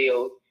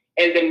ourselves.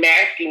 And the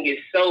masking is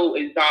so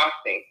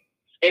exhausting.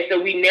 And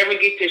so we never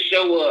get to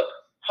show up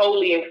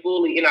wholly and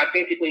fully and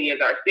authentically as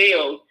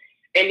ourselves.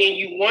 And then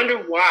you wonder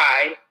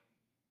why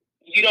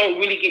you don't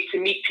really get to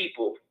meet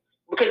people.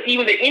 Because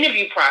even the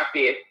interview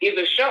process is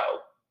a show.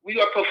 We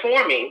are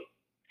performing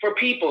for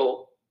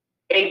people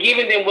and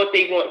giving them what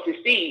they want to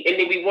see. And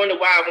then we wonder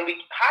why when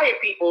we hire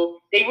people,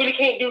 they really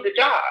can't do the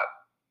job.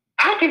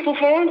 I can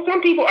perform.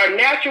 Some people are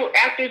natural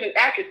actors and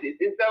actresses.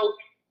 And so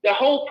the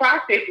whole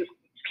process is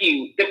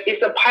skewed.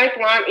 It's a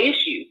pipeline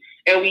issue,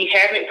 and we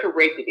haven't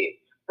corrected it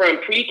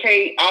from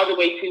pre-K all the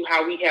way to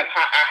how we have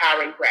our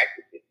hiring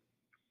practices.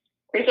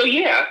 And so,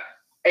 yeah,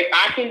 if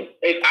I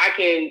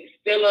can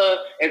still,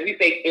 as we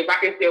say, if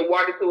I can sell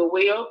water to a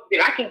well,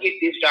 then I can get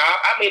this job.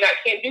 I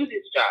can't do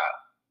this job.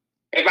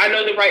 If I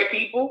know the right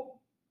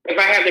people, if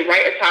I have the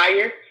right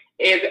attire,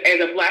 as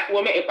a Black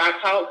woman, if I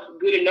talk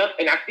good enough,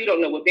 and I still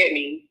don't know what that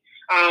means.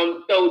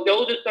 So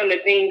those are some of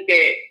the things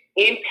that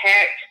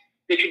impact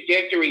the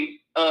trajectory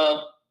of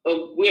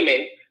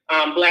women,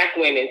 Black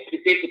women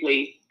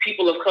specifically,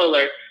 people of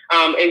color.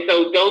 And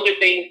so those are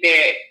things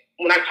that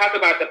when I talk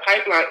about the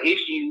pipeline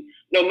issue,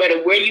 no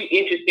matter where you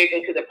intersect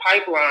into the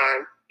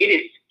pipeline, it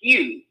is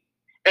skewed.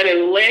 And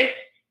unless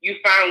you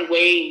find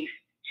ways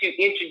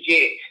to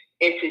interject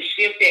and to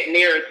shift that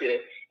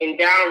narrative and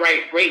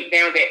downright break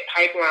down that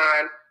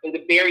pipeline and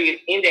the barriers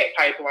in that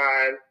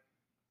pipeline,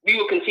 we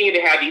will continue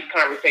to have these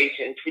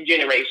conversations for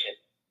generations.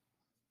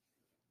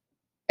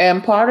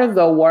 And part of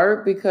the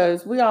work,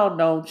 because we all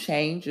know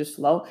change is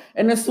slow,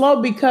 and it's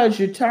slow because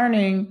you're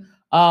turning,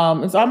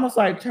 it's almost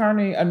like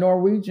turning a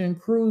Norwegian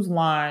cruise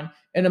line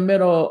in the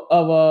middle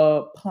of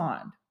a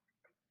pond.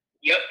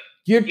 Yep.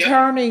 You're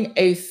turning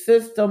a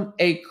system,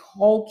 a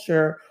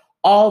culture,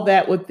 all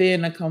that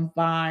within a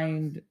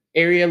confined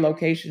area,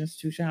 location,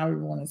 institution, however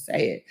you want to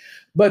say it.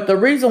 But the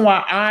reason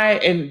why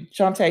and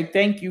Shantae,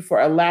 thank you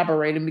for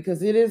elaborating,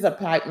 because it is a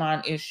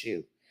pipeline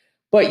issue.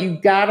 But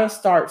you got to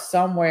start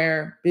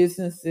somewhere,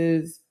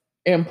 businesses,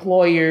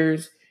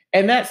 employers,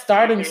 and that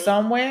starting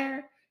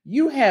somewhere,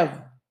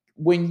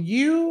 when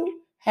you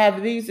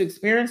have these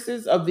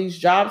experiences of these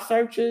job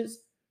searches,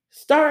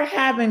 start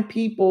having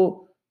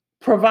people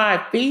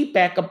provide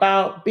feedback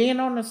about being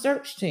on the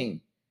search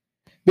team.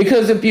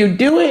 Because if you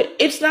do it,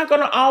 it's not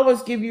going to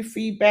always give you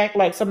feedback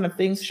like some of the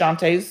things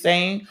Shantae is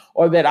saying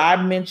or that I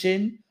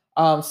mentioned,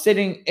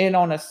 sitting in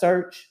on a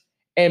search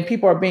and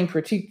people are being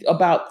critiqued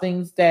about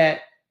things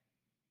that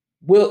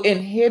will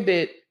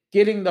inhibit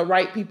getting the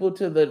right people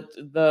to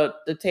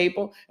the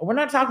table. And we're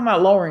not talking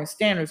about lowering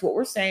standards. What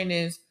we're saying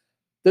is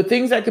the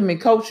things that can be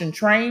coach and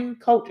train.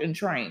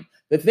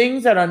 The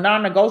things that are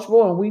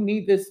non-negotiable, and we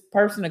need this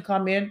person to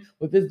come in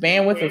with this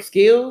bandwidth of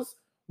skills.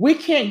 We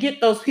can't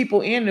get those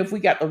people in if we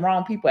got the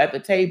wrong people at the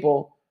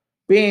table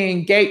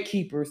being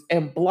gatekeepers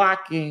and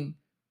blocking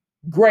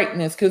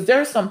greatness. Because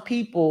there's some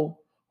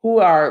people who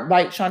are,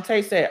 like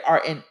Shantae said,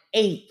 are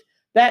innate.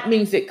 That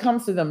means it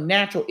comes to them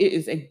natural. It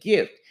is a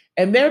gift.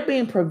 And they're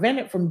being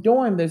prevented from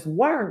doing this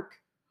work,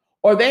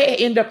 or they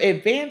end up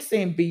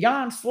advancing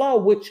beyond slow,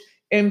 which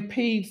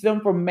impedes them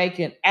from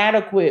making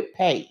adequate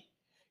pay.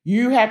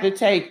 You have to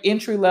take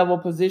entry-level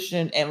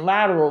position and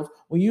laterals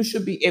when you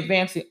should be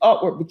advancing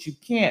upward, but you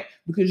can't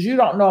because you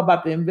don't know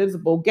about the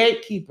invisible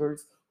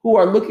gatekeepers who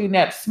are looking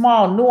at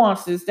small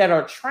nuances that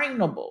are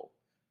trainable.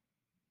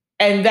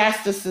 And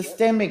that's the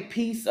systemic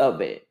piece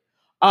of it.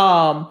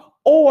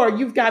 Or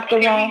you've got the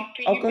wrong.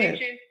 Can you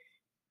mention,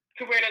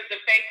 Coretta, the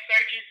fake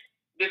searches?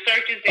 The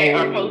searches that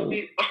are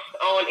posted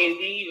on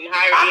Indeed and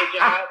higher ed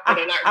jobs that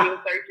are not real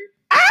searches.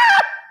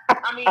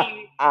 I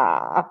mean,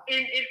 it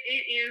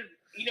is,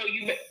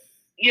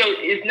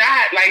 it's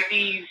not like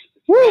these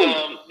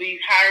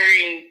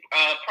hiring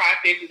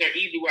processes are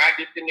easy where I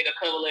just submit a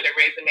cover letter,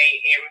 resume,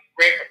 and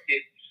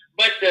references.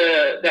 But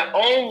the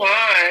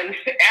online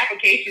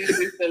application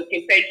system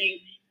can take you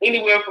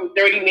anywhere from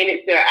 30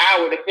 minutes to an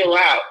hour to fill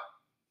out,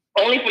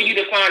 only for you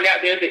to find out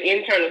there's an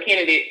internal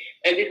candidate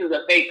and this is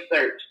a fake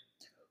search.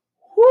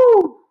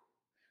 Whew.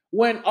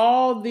 When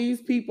all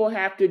these people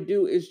have to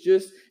do is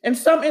just, and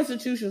some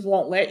institutions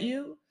won't let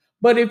you,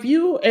 but if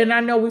you, and I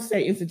know we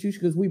say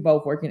institution because we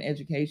both work in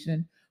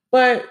education,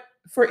 but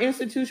for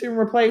institution,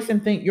 replace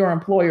and think your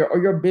employer or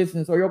your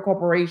business or your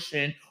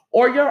corporation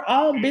or your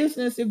own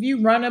business if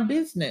you run a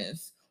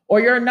business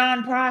or your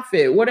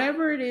nonprofit,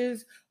 whatever it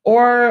is,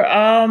 or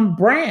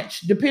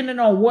branch, depending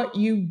on what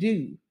you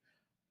do.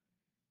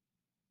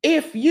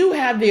 If you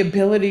have the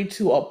ability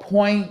to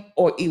appoint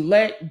or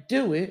elect,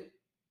 do it.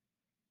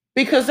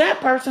 Because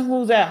that person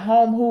who's at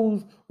home,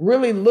 who's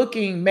really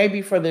looking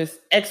maybe for this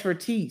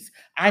expertise,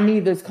 I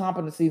need this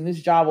competency and this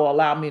job will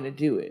allow me to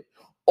do it.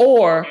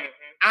 Or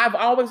I've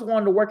always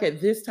wanted to work at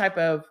this type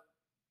of,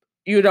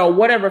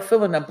 whatever,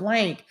 fill in the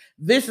blank.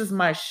 This is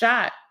my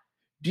shot.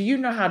 Do you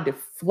know how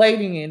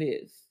deflating it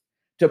is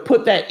to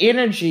put that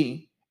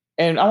energy?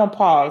 And I'm going to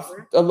pause,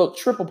 a little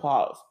triple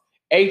pause.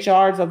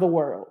 HRs of the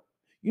world.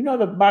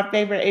 My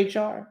favorite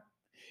HR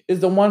is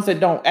the ones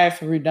that don't ask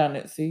for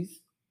redundancies.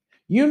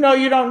 You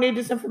don't need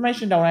this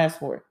information, don't ask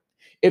for it.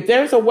 If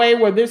there's a way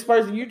where this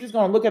person, you're just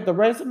going to look at the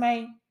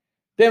resume,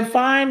 then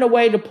find a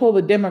way to pull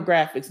the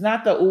demographics,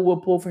 not the, we'll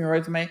pull from your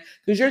resume,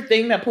 because your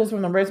thing that pulls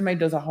from the resume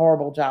does a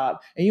horrible job,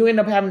 and you end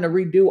up having to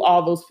redo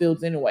all those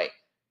fields anyway.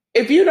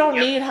 If you don't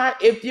need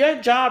if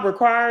your job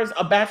requires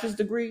a bachelor's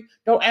degree,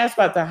 don't ask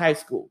about the high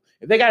school.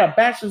 If they got a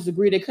bachelor's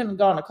degree, they couldn't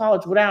go to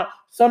college without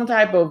some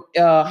type of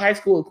high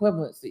school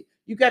equivalency.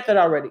 You got that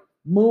already.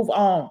 Move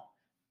on.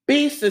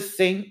 Be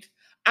succinct.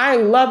 I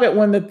love it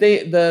when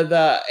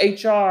the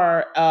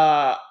HR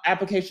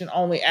application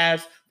only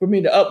asks for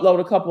me to upload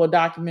a couple of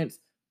documents,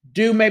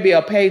 do maybe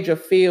a page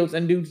of fields,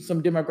 and do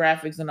some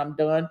demographics, and I'm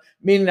done,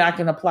 meaning I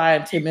can apply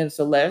in 10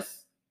 minutes or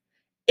less.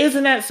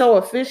 Isn't that so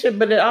efficient?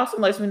 But it also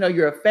lets me know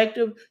you're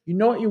effective, you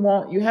know what you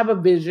want, you have a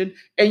vision,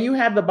 and you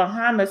have the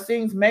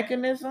behind-the-scenes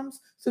mechanisms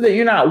so that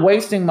you're not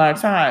wasting my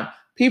time.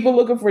 People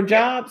looking for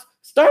jobs,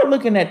 start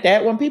looking at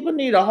that. When people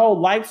need a whole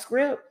life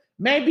script,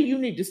 maybe you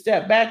need to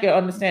step back and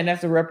understand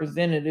that's a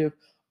representative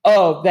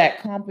of that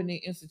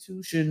company,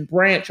 institution,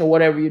 branch, or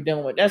whatever you're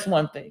dealing with. That's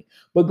one thing.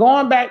 But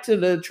going back to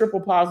the triple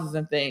pauses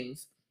and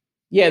things,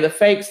 the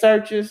fake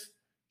searches,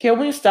 can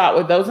we stop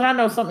with those? And I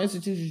know some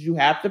institutions you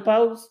have to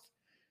post.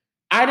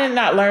 I did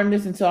not learn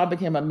this until I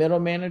became a middle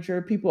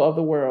manager. People of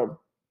the world,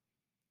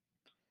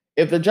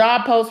 if the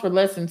job posts for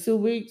less than 2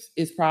 weeks,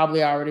 it's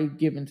probably already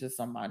given to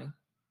somebody.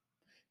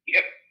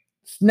 Yep.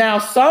 Now,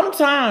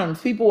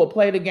 sometimes people will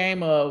play the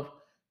game of,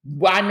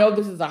 well, I know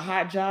this is a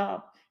hot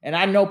job and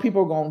I know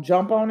people are going to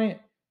jump on it.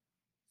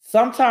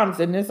 Sometimes,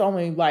 and it's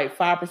only like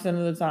 5%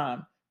 of the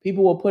time,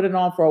 people will put it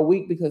on for a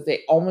week because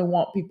they only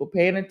want people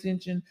paying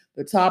attention,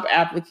 the top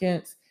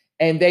applicants,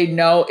 and they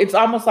know it's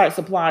almost like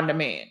supply and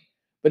demand.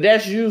 But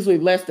that's usually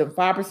less than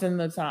 5% of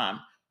the time.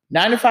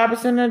 95%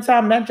 of the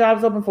time, that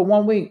job's open for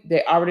 1 week.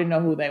 They already know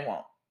who they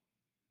want.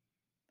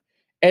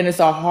 And it's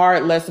a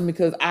hard lesson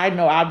because I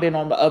know I've been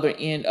on the other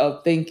end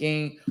of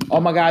thinking,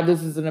 oh my God,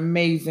 this is an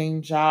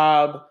amazing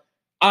job.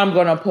 I'm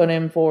gonna put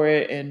in for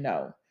it, and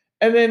no.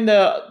 And then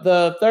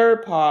the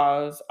third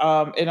pause,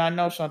 and I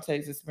know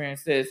Shantae's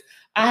experienced this.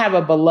 I have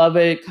a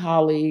beloved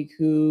colleague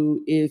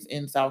who is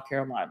in South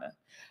Carolina.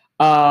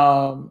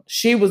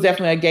 She was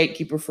definitely a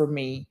gatekeeper for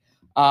me.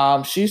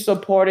 She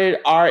supported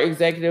our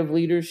executive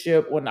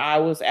leadership when I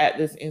was at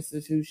this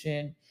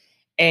institution.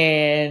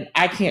 And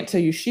I can't tell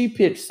you, she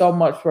pitched so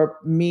much for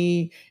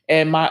me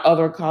and my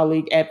other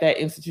colleague at that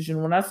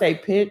institution. When I say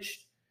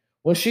pitch,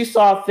 when she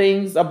saw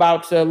things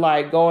about to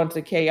like go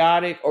into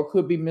chaotic or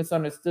could be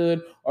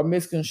misunderstood or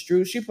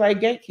misconstrued, she played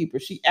gatekeeper.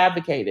 She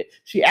advocated.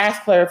 She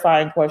asked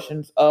clarifying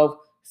questions of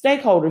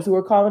stakeholders who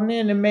were calling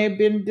in and may have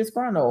been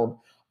disgruntled.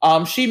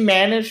 She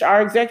managed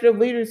our executive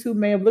leaders who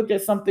may have looked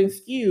at something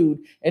skewed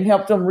and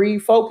helped them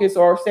refocus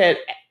or said,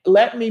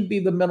 let me be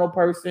the middle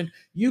person.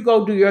 You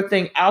go do your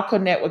thing. I'll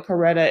connect with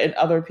Coretta and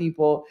other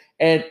people,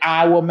 and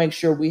I will make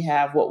sure we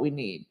have what we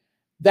need.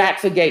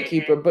 That's a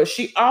gatekeeper. But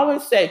she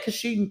always said,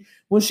 because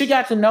when she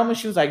got to know me,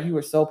 she was like, you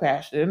were so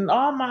passionate. And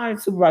all my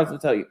supervisors will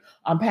tell you,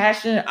 I'm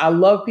passionate. I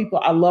love people.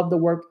 I love the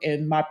work.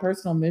 And my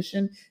personal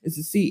mission is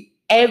to see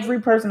every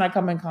person I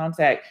come in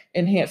contact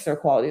enhance their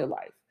quality of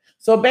life.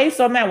 So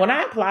based on that, when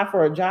I apply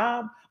for a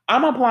job,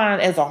 I'm applying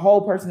as a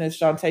whole person, as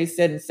Shantae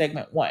said in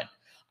segment 1.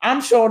 I'm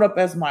showing up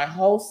as my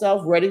whole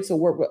self, ready to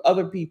work with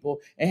other people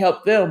and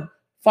help them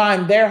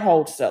find their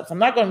whole selves. I'm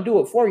not going to do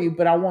it for you,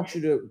 but I want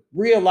you to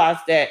realize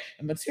that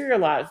and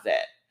materialize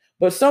that.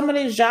 But some of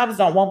these jobs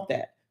don't want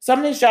that. Some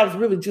of these jobs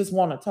really just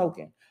want a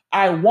token.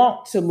 I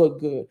want to look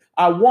good.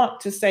 I want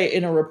to say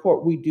in a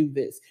report, we do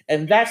this.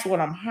 And that's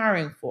what I'm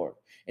hiring for.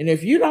 And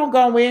if you don't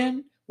go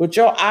in with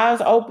your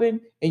eyes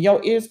open and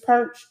your ears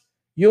perched,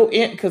 you'll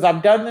end, because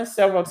I've done this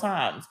several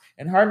times.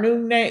 And her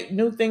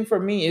new thing for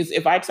me is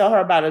if I tell her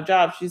about a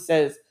job, she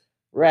says,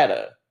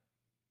 Retta,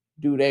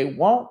 do they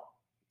want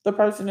the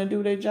person to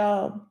do their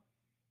job?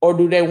 Or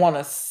do they want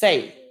to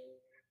say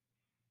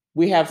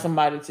we have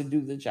somebody to do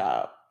the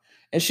job?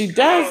 And she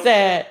does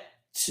that.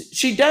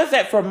 She does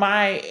that for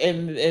my,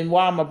 and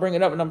while I'm gonna bring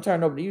it up and I'm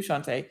turning over to you,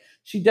 Shantae,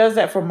 she does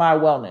that for my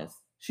wellness.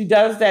 She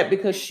does that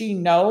because she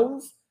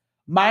knows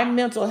my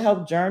mental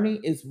health journey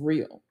is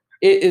real.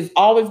 It has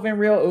always been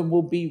real and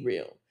will be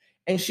real.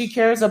 And she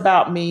cares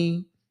about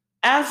me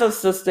as a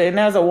sister and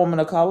as a woman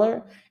of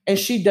color. And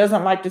she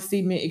doesn't like to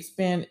see me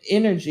expend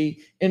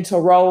energy into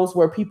roles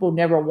where people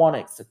never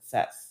wanted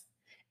success.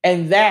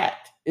 And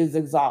that is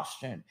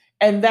exhaustion.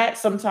 And that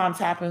sometimes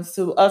happens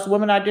to us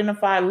women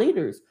identified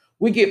leaders.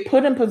 We get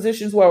put in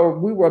positions where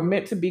we were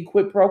meant to be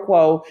quid pro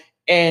quo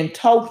and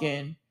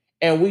token,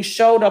 and we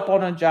showed up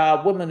on a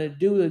job willing to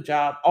do the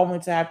job only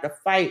to have to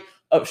fight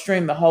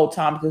upstream the whole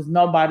time because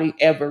nobody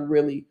ever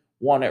really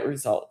wanted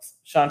results.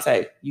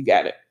 Shantae, you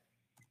got it.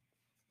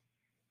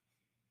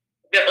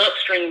 The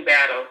upstream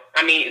battle.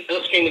 I mean,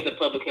 upstream is a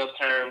public health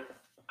term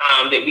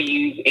that we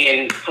use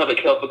in public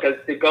health because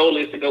the goal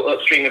is to go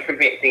upstream and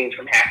prevent things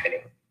from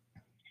happening.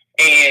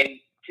 And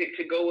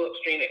to go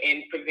upstream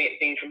and prevent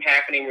things from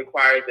happening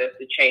requires us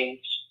to change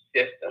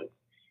systems.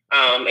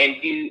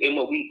 And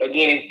what we,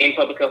 again, in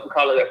public health, we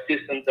call it a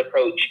systems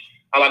approach.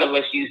 A lot of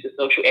us use the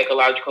social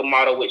ecological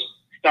model, which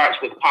starts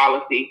with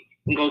policy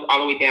and goes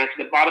all the way down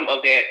to the bottom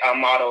of that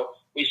model,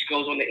 which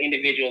goes on the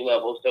individual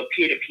level, so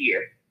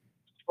peer-to-peer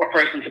or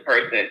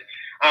person-to-person.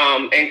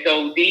 And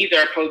so these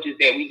are approaches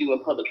that we do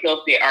in public health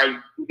that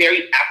are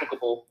very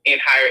applicable in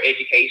higher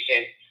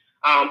education.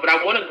 But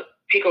I want to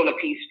pick on a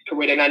piece,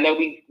 Coretta, and I know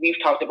we've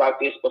talked about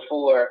this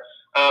before.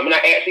 And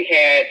I actually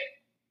had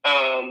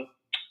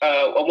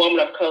a woman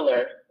of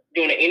color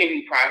doing an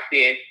interview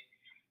process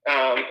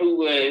who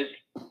was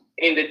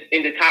in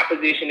the top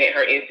position at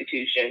her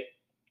institution,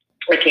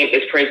 her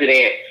campus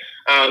president,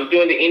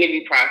 during the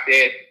interview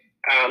process,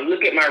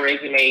 look at my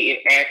resume and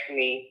ask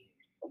me,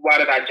 why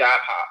did I job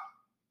hop?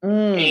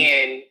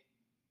 And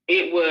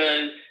it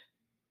was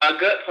a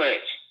gut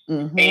punch.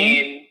 Mm-hmm.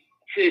 And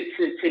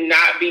to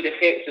not be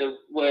defensive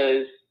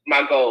was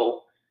my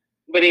goal.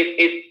 But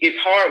it's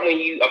hard when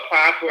you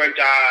apply for a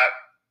job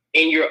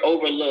and you're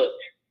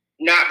overlooked,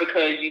 not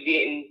because you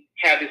didn't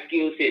have the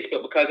skill sets,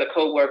 but because a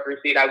coworker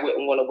said I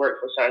wouldn't want to work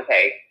for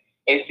Shantae.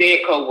 And said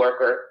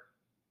coworker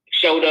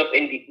showed up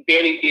and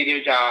barely did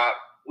their job,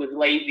 was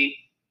lazy,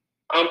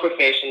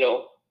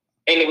 unprofessional,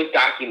 and it was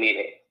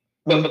documented.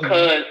 But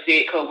because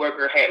said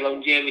coworker had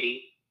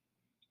longevity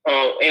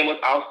and was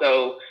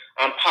also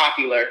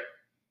popular,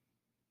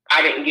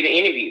 I didn't get an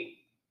interview.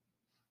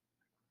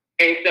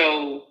 And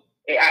so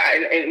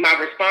and my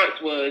response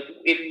was,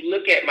 if you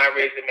look at my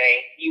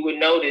resume, you would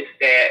notice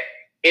that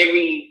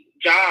every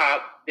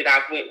job that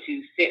I've went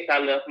to since I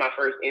left my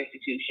first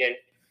institution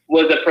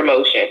was a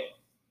promotion.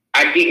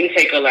 I didn't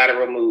take a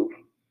lateral move.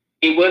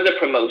 It was a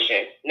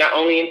promotion, not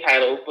only in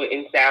title, but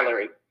in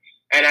salary.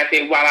 And I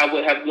said, while I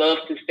would have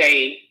loved to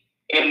stay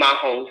in my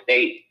home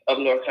state of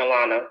North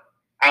Carolina,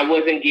 I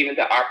wasn't given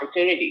the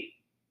opportunity.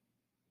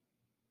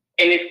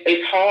 And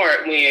it's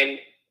hard when,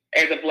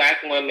 as a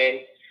Black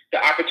woman,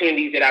 the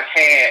opportunities that I've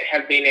had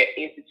have been at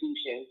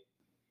institutions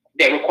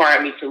that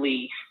required me to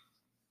leave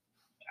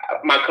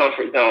my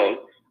comfort zone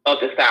of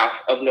the South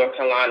of North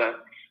Carolina.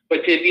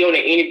 But to be on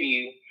an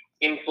interview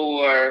and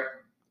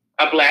for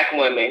a Black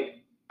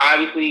woman,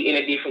 obviously in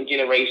a different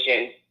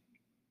generation,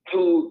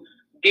 who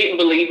didn't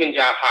believe in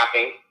job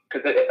hopping,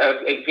 because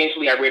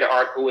eventually I read an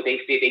article where they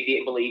said they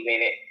didn't believe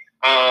in it,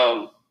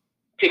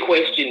 to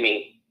question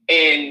me.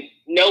 And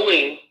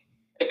knowing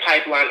the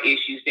pipeline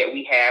issues that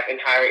we have in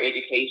higher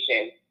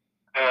education,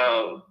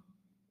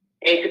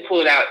 and to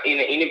pull it out in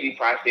an interview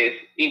process,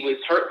 it was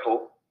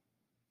hurtful.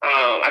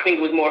 I think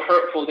it was more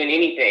hurtful than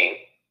anything.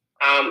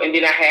 And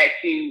then I had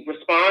to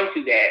respond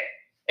to that.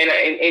 And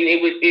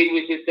it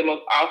was just the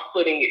most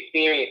off-putting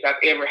experience I've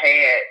ever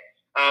had.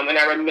 And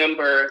I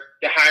remember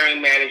the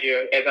hiring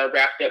manager, as I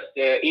wrapped up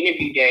the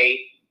interview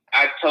day,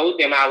 I told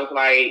them, I was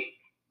like,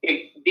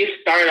 this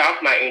started off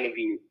my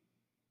interview.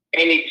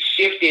 And it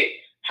shifted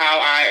how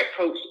I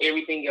approached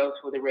everything else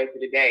for the rest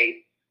of the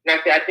day. And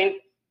I said, I think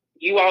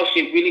you all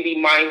should really be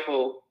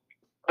mindful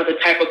of the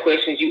type of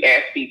questions you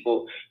ask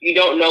people. You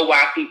don't know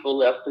why people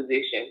left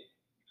positions.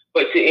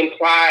 But to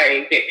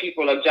imply that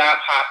people are job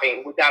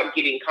hopping without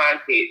getting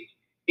context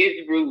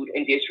is rude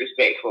and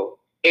disrespectful,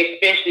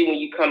 especially when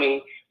you're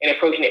coming and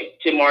approaching it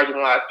to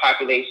marginalized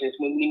populations,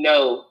 when we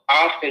know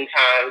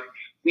oftentimes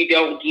we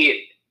don't get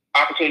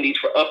opportunities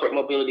for upward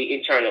mobility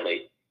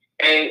internally.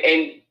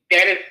 And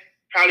that has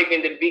probably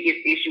been the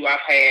biggest issue I've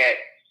had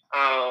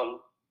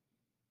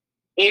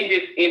in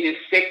this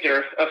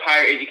sector of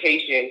higher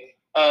education,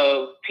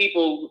 of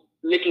people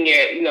looking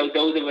at,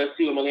 those of us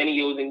who are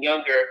millennials and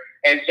younger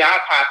as job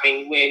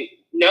hopping, when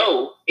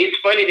no, it's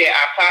funny that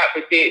I applied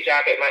for said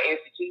job at my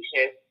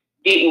institution,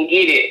 didn't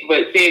get it,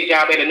 but said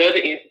job at another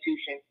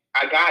institution,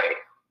 I got it.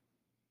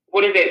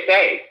 What does that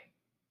say?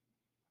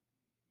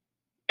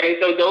 And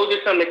so those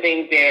are some of the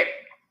things that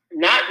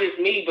not just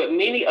me, but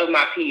many of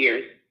my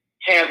peers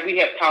we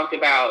have talked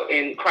about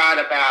and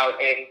cried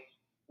about and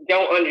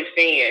don't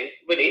understand,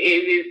 but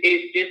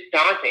it's just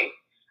daunting.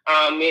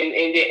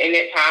 And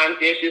at times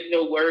there's just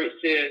no words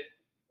to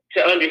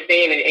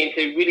understand and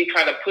to really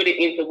try to put it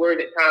into words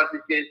at times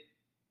is just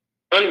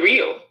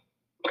unreal,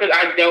 because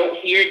I don't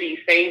hear these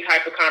same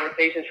type of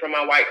conversations from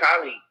my white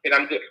colleagues that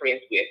I'm good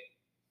friends with.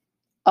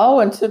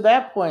 Oh, and to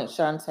that point,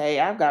 Shantae,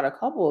 I've got a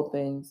couple of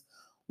things.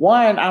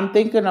 One, I'm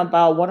thinking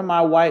about one of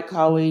my white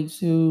colleagues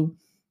who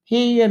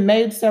he had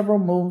made several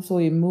moves. So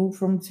he moved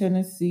from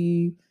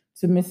Tennessee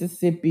to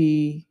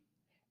Mississippi.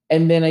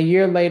 And then a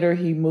year later,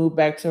 he moved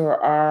back to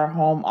our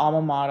home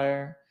alma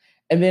mater.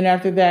 And then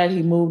after that,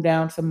 he moved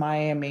down to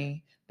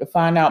Miami to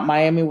find out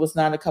Miami was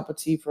not a cup of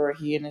tea for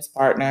he and his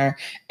partner.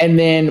 And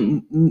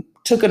then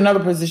took another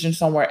position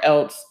somewhere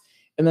else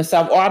in the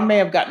South. Or I may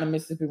have gotten the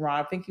Mississippi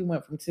wrong. I think he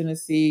went from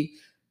Tennessee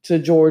to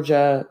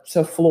Georgia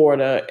to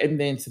Florida and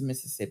then to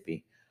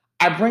Mississippi.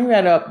 I bring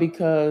that up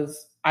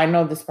because I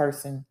know this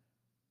person,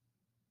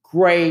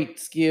 great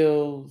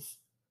skills,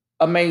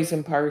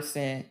 amazing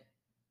person.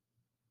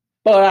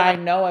 But I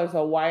know as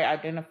a white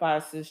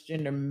identified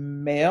cisgender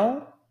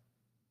male,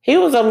 he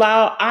was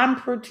allowed, I'm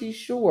pretty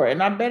sure,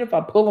 and I bet if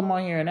I pull him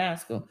on here and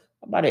ask him,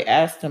 somebody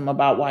asked him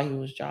about why he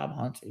was job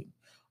hunting,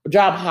 or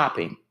job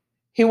hopping.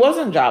 He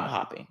wasn't job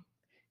hopping.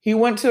 He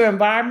went to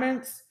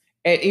environments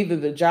and either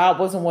the job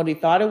wasn't what he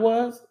thought it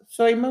was,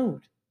 so he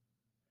moved.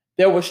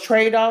 There was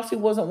trade-offs he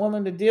wasn't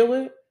willing to deal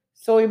with,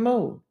 so he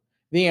moved.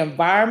 The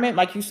environment,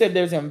 like you said,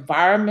 there's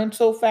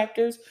environmental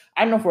factors.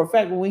 I know for a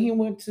fact when he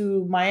went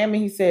to Miami,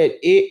 he said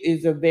it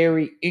is a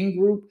very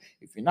in-group.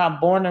 If you're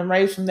not born and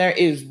raised from there, it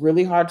is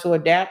really hard to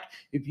adapt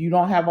if you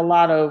don't have a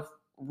lot of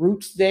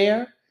roots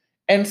there.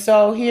 And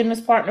so he and his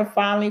partner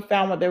finally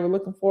found what they were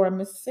looking for in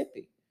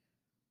Mississippi.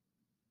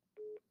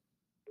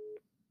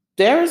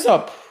 There's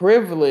a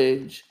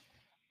privilege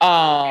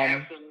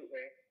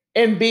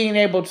in being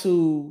able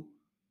to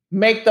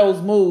make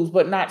those moves,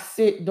 but not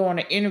sit during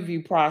an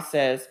interview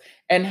process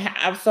and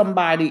have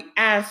somebody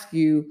ask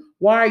you,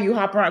 why are you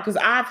hopping around? Because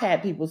I've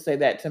had people say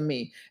that to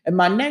me. And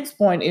my next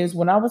point is,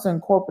 when I was in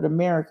corporate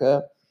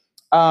America,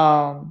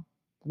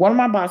 one of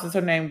my bosses,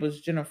 her name was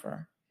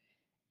Jennifer.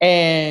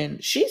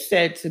 And she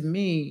said to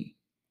me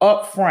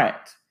up front,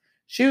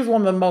 she was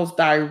one of the most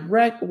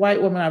direct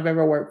white women I've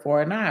ever worked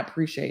for. And I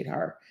appreciate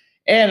her.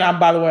 And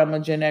by the way, I'm a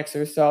Gen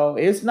Xer, so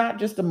it's not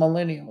just the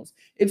millennials.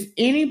 It's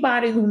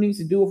anybody who needs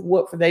to do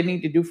what they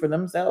need to do for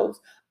themselves.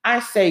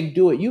 I say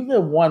do it. You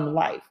live one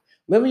life.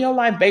 Living your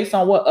life based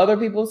on what other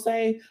people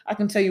say. I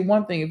can tell you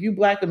one thing. If you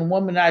Black and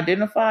woman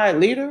identified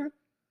leader,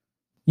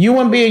 you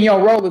wouldn't be in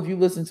your role if you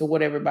listen to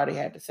what everybody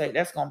had to say.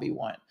 That's going to be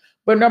one.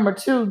 But number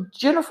two,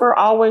 Jennifer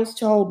always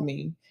told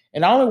me,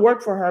 and I only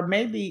worked for her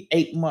maybe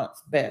 8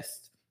 months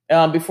best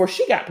before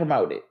she got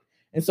promoted.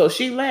 And so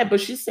she led,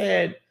 but she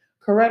said,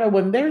 Coretta,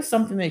 when there's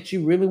something that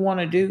you really want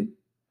to do,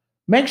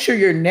 make sure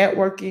you're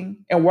networking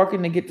and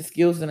working to get the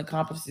skills and the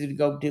competency to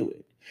go do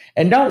it.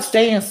 And don't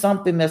stay in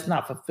something that's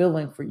not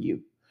fulfilling for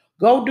you.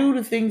 Go do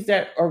the things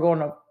that are going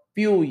to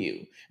fuel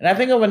you. And I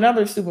think of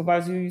another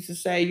supervisor who used to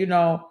say,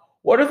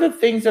 what are the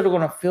things that are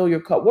going to fill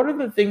your cup? What are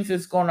the things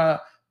that's going to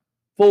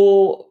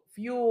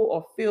fuel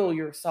or fill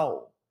your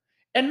soul.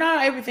 And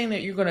not everything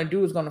that you're going to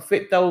do is going to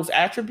fit those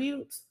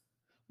attributes.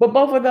 But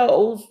both of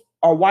those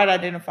are white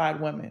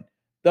identified women.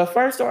 The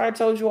first story I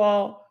told you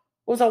all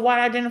was a white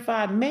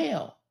identified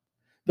male.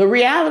 The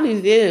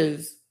reality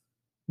is,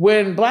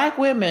 when Black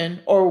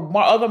women or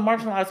other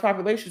marginalized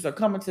populations are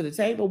coming to the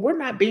table, we're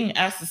not being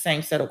asked the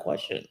same set of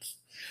questions.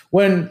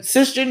 When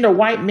cisgender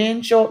white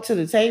men show up to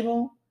the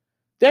table,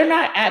 they're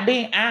not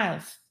being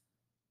asked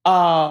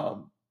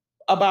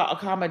about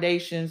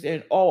accommodations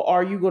and, oh,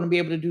 are you going to be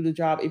able to do the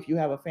job if you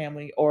have a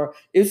family, or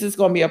is this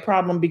going to be a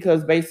problem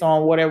because based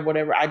on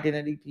whatever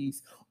identity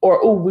piece, or,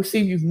 oh, we see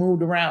you've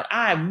moved around.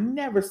 I've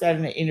never sat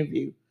in an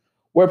interview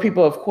where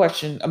people have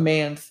questioned a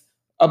man's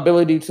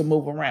ability to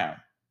move around.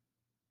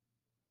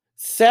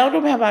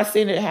 Seldom have I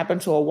seen it happen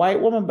to a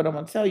white woman, but I'm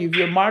going to tell you, if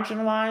you're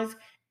marginalized,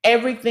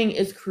 everything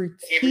is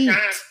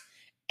critiqued.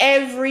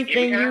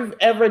 Everything you've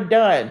ever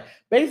done.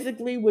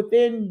 Basically,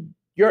 within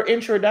your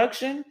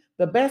introduction,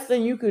 the best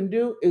thing you can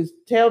do is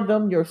tell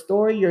them your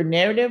story, your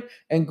narrative,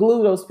 and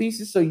glue those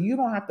pieces so you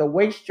don't have to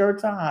waste your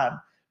time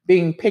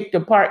being picked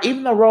apart.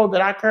 Even the role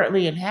that I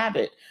currently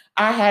inhabit,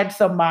 I had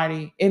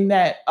somebody in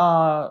that,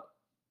 I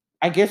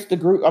guess the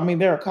group, I mean,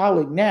 they're a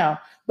colleague now,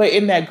 but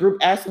in that group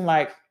asking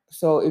like,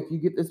 so if you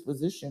get this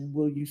position,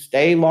 will you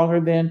stay longer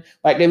than,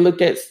 like, they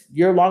looked at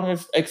your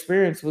longest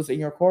experience was in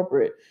your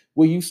corporate.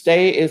 Will you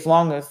stay as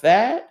long as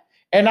that?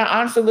 And I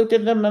honestly looked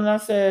at them and I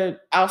said,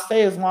 I'll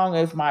stay as long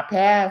as my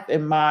path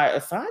and my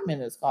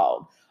assignment is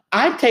called.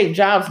 I take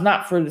jobs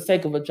not for the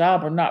sake of a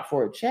job or not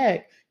for a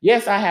check.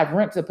 Yes, I have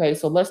rent to pay,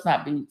 so let's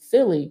not be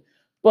silly.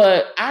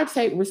 But I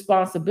take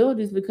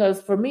responsibilities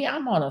because for me,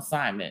 I'm on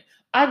assignment.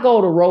 I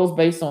go to roles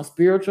based on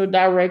spiritual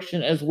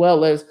direction as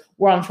well as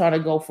where I'm trying to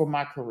go for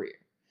my career.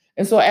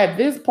 And so at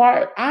this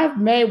part, I've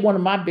made one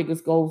of my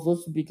biggest goals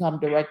was to become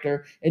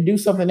director and do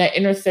something that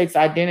intersects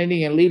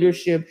identity and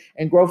leadership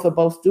and growth of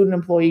both student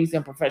employees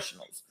and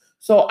professionals.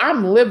 So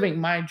I'm living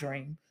my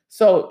dream.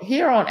 So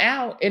here on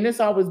out, and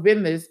it's always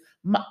been this,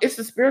 it's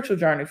a spiritual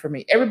journey for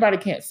me. Everybody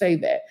can't say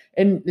that.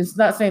 And it's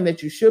not saying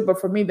that you should, but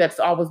for me, that's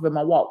always been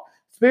my walk.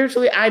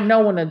 Spiritually, I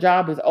know when a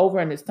job is over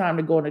and it's time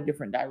to go in a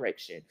different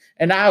direction.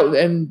 And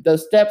the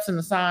steps and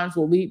the signs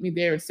will lead me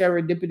there, and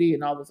serendipity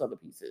and all those other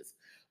pieces.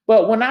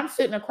 But when I'm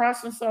sitting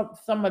across from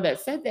someone that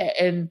said that,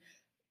 and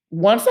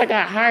once I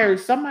got hired,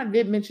 somebody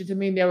did mention to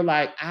me, and they were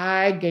like,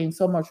 I gained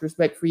so much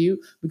respect for you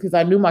because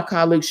I knew my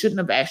colleagues shouldn't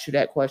have asked you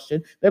that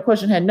question. That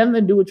question had nothing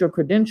to do with your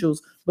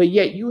credentials, but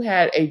yet you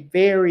had a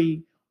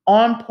very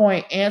on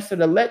point answer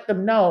to let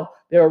them know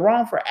they were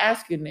wrong for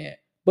asking it,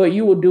 but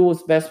you will do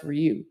what's best for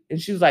you. And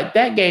she was like,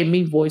 that gave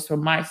me voice for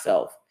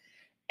myself.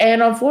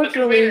 And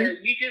unfortunately,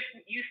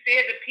 you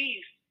said the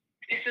piece.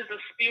 This is a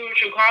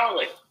spiritual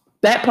calling.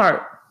 That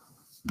part.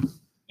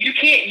 You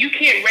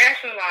can't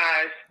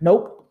rationalize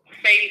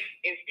faith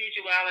and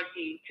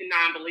spirituality to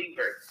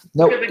non-believers.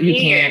 Nope. Because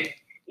again,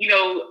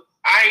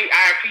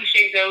 I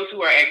appreciate those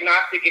who are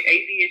agnostic and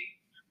atheists,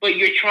 but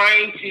you're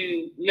trying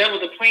to level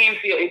the playing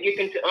field and get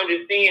them to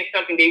understand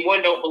something they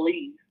don't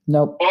believe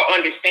or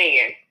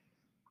understand.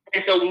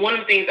 And so one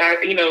of the things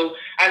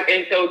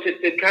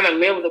to kind of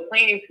level the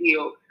playing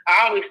field,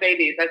 I always say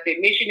this. I said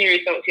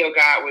missionaries don't tell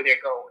God where they're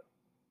going.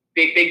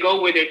 They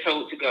go where they're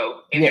told to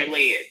go, and they're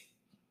led.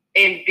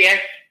 And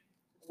that's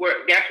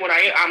what I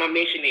am. I'm a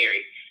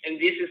missionary, and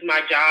this is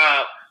my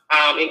job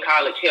in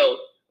College Health.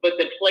 But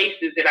the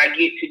places that I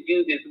get to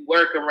do this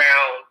work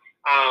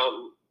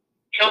around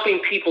helping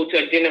people to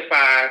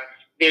identify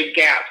their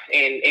gaps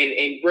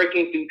and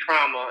working through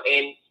trauma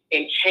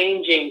and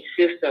changing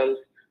systems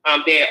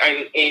that are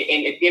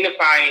and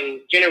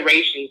identifying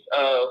generations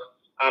of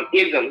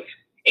isms.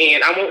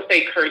 And I won't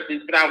say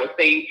curses, but I would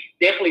say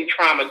definitely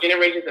trauma,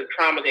 generations of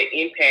trauma that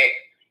impact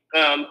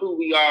who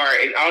we are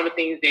and all the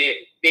things that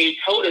they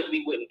told us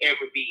we wouldn't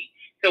ever be.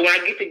 So when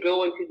I get to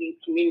go into these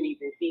communities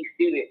and see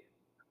students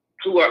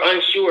who are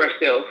unsure of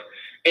self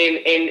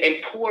and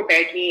pour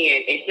back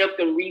in and help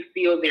them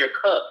refill their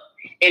cups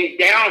and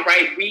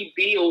downright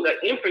rebuild an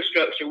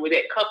infrastructure where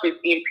that cup is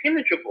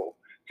impenetrable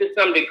to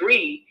some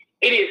degree,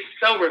 it is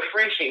so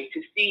refreshing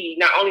to see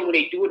not only when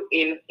they do it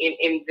in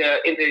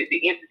the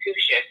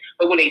institution,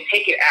 but when they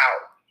take it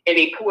out and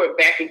they pour it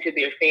back into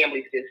their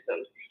family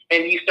systems.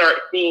 And you start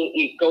seeing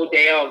it go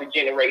down the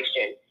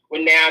generation,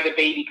 where now the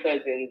baby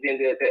cousins and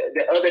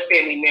the other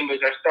family members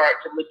are starting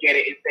to look at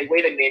it and say,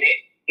 wait a minute,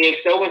 if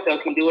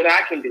so-and-so can do it,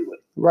 I can do it.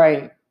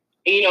 Right.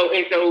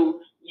 And so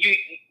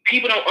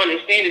people don't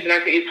understand this. And I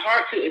say it's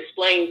hard to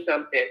explain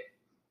something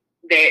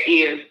that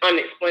is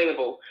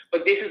unexplainable.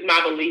 But this is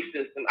my belief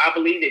system. I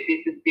believe that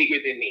this is bigger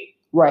than me.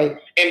 Right.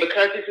 And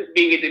because this is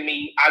bigger than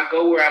me, I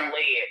go where I'm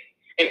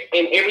led.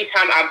 And every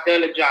time I've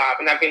done a job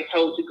and I've been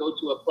told to go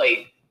to a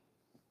place,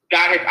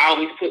 God has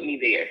always put me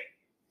there.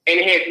 And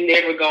it has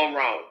never gone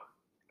wrong.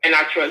 And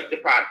I trust the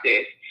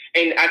process.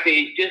 And I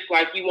say, just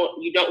like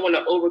you don't want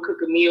to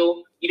overcook a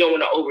meal, you don't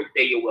want to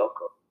overstay your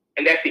welcome.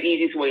 And that's the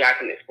easiest way I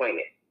can explain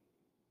it.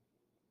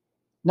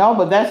 No,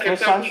 but that's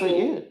precisely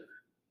it.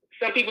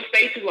 Some people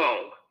stay too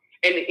long.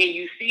 And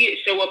you see it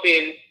show up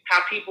in how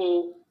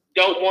people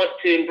don't want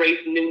to embrace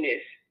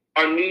newness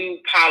or new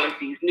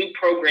policies, new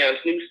programs,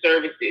 new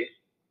services.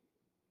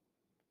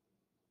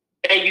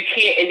 And you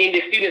can't, and then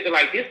the students are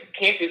like, this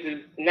campus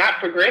is not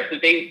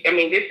progressive.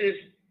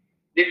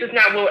 This is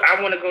not what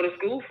I want to go to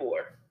school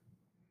for.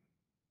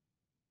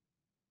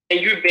 And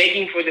you're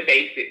begging for the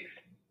basics.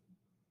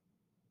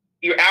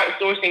 You're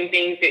outsourcing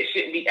things that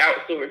shouldn't be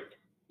outsourced.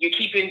 You're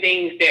keeping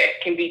things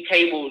that can be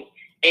tabled.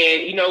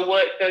 And you know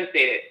what,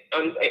 Sunset?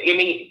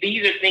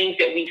 These are things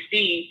that we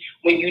see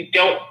when you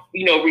don't,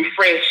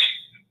 refresh.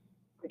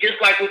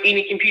 Just like with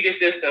any computer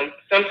system,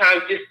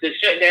 sometimes just to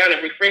shut down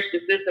and refresh the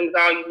system is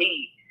all you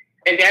need.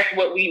 And that's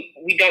what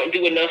we don't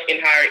do enough in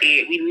higher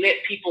ed. We let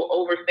people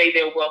overstay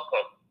their welcome.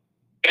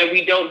 And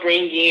we don't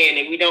bring in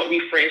and we don't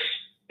refresh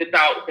the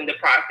thoughts and the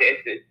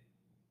processes.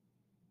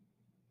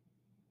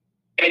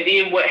 And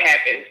then what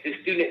happens? The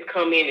students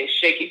come in and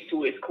shake it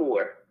to its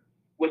core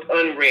with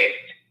unrest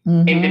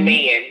and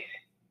demands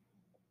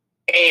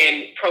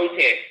and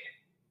protest.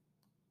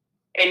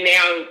 And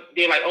now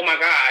they're like, oh my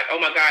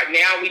God,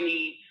 now we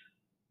need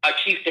a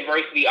chief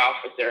diversity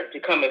officer to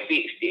come and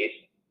fix this.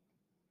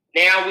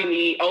 Now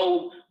we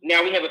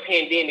have a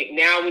pandemic.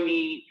 Now we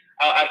need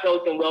a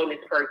health and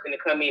wellness person to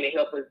come in and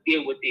help us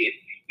deal with this.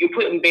 You're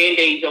putting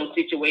Band-Aids on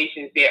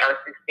situations that are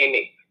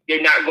systemic.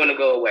 They're not going to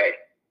go away.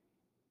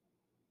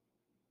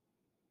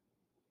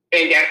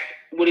 And that's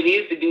what it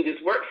is to do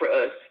this work for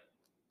us.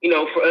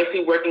 For us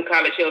who work in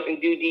college health and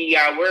do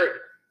DEI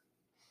work,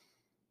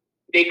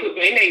 they put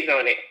Band-Aids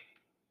on it.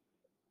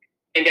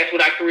 And that's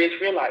what our careers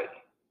feel like.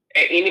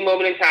 At any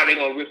moment in time, they're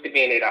going to rip the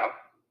Band-Aid off.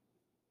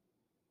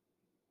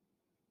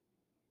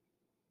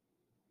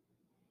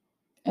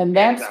 And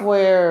that's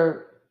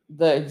where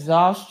the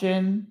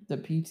exhaustion, the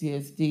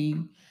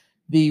PTSD,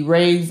 the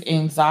raised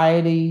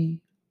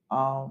anxiety,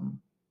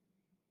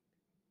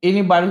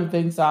 anybody who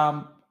thinks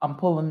I'm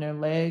pulling their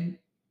leg,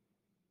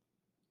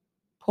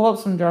 pull up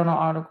some journal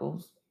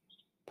articles,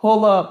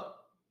 pull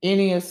up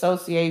any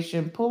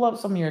association, pull up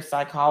some of your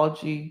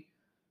psychology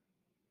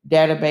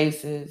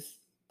databases.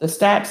 The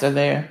stats are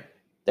there.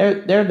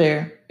 They're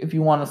there if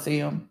you want to see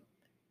them.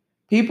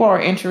 People are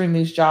entering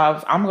these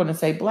jobs. I'm going to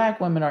say Black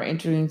women are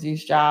entering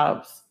these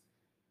jobs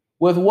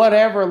with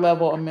whatever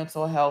level of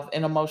mental health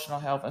and emotional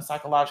health and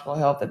psychological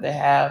health that they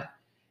have.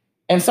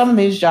 And some of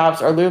these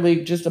jobs are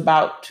literally just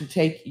about to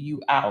take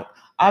you out.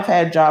 I've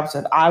had jobs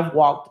that I've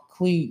walked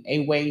clean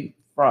away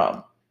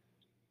from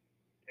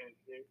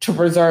to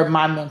preserve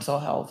my mental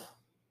health.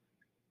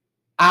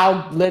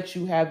 I'll let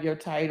you have your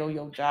title,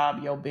 your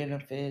job, your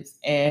benefits.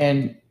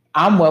 And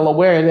I'm well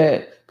aware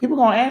that people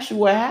are going to ask you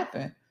what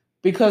happened.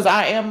 Because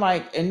I am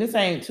like, and this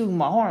ain't tooting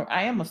my horn,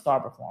 I am a star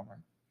performer.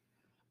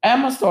 I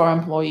am a star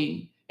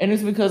employee. And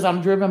it's because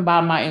I'm driven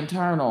by my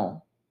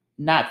internal,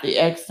 not the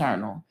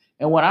external.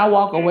 And when I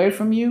walk away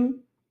from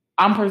you,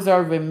 I'm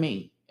preserving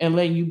me and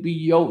letting you be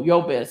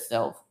your best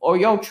self or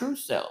your true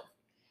self.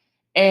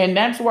 And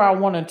that's where I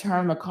want to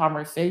turn the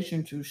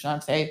conversation to,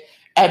 Shantae.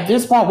 At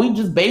this point, we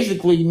just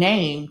basically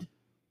named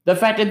the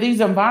fact that these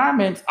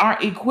environments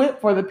aren't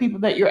equipped for the people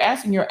that you're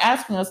asking. You're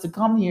asking us to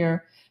come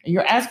here and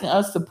you're asking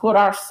us to put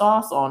our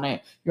sauce on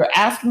it. You're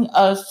asking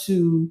us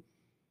to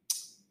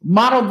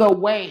model the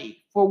way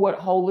for what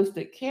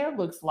holistic care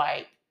looks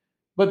like,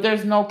 but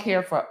there's no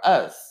care for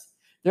us.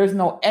 There's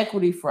no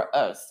equity for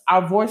us.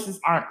 Our voices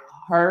aren't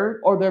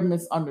heard or they're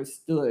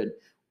misunderstood.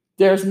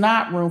 There's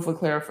not room for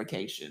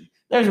clarification.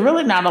 There's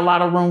really not a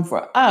lot of room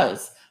for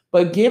us.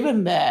 But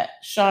given that,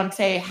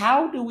 Shantae,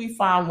 how do we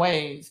find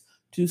ways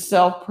to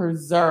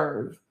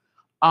self-preserve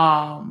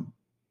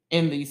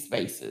in these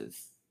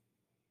spaces?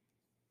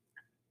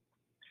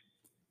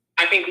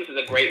 I think this is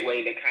a great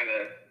way to kind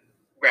of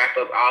wrap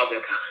up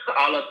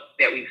all of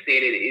that we've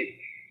said.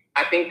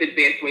 I think the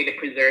best way to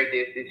preserve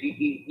this is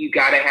you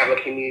got to have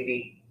a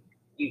community.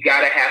 You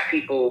got to have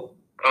people,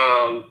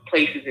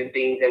 places and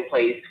things in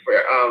place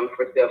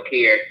for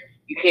self-care.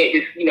 You can't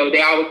just,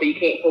 they always say you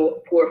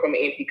can't pour from an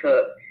empty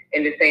cup.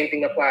 And the same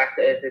thing applies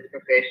to us as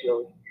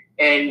professionals.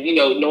 And,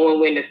 knowing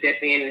when to step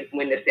in and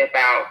when to step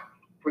out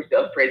for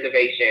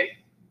self-preservation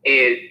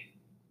is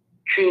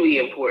truly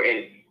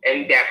important.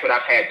 And that's what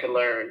I've had to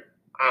learn.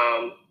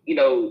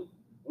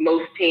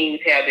 Most teams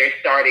have their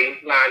starting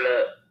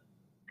lineup,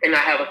 and I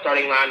have a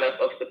starting lineup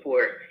of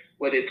support,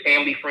 whether it's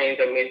family, friends,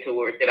 or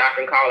mentors that I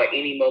can call at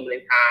any moment in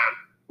time,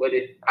 whether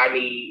I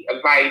need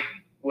advice,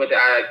 whether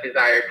I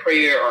desire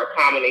prayer or a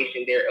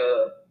combination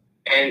thereof.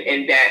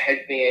 And that has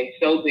been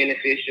so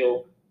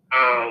beneficial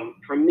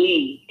for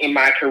me in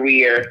my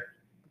career.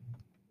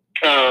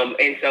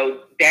 And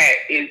so that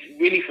is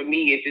really, for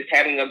me, is just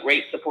having a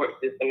great support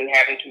system and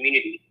having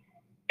community,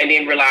 and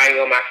then relying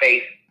on my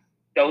faith.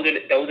 Those are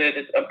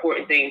the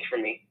important things for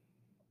me.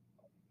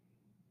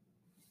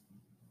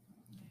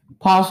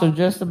 Pause for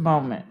just a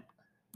moment.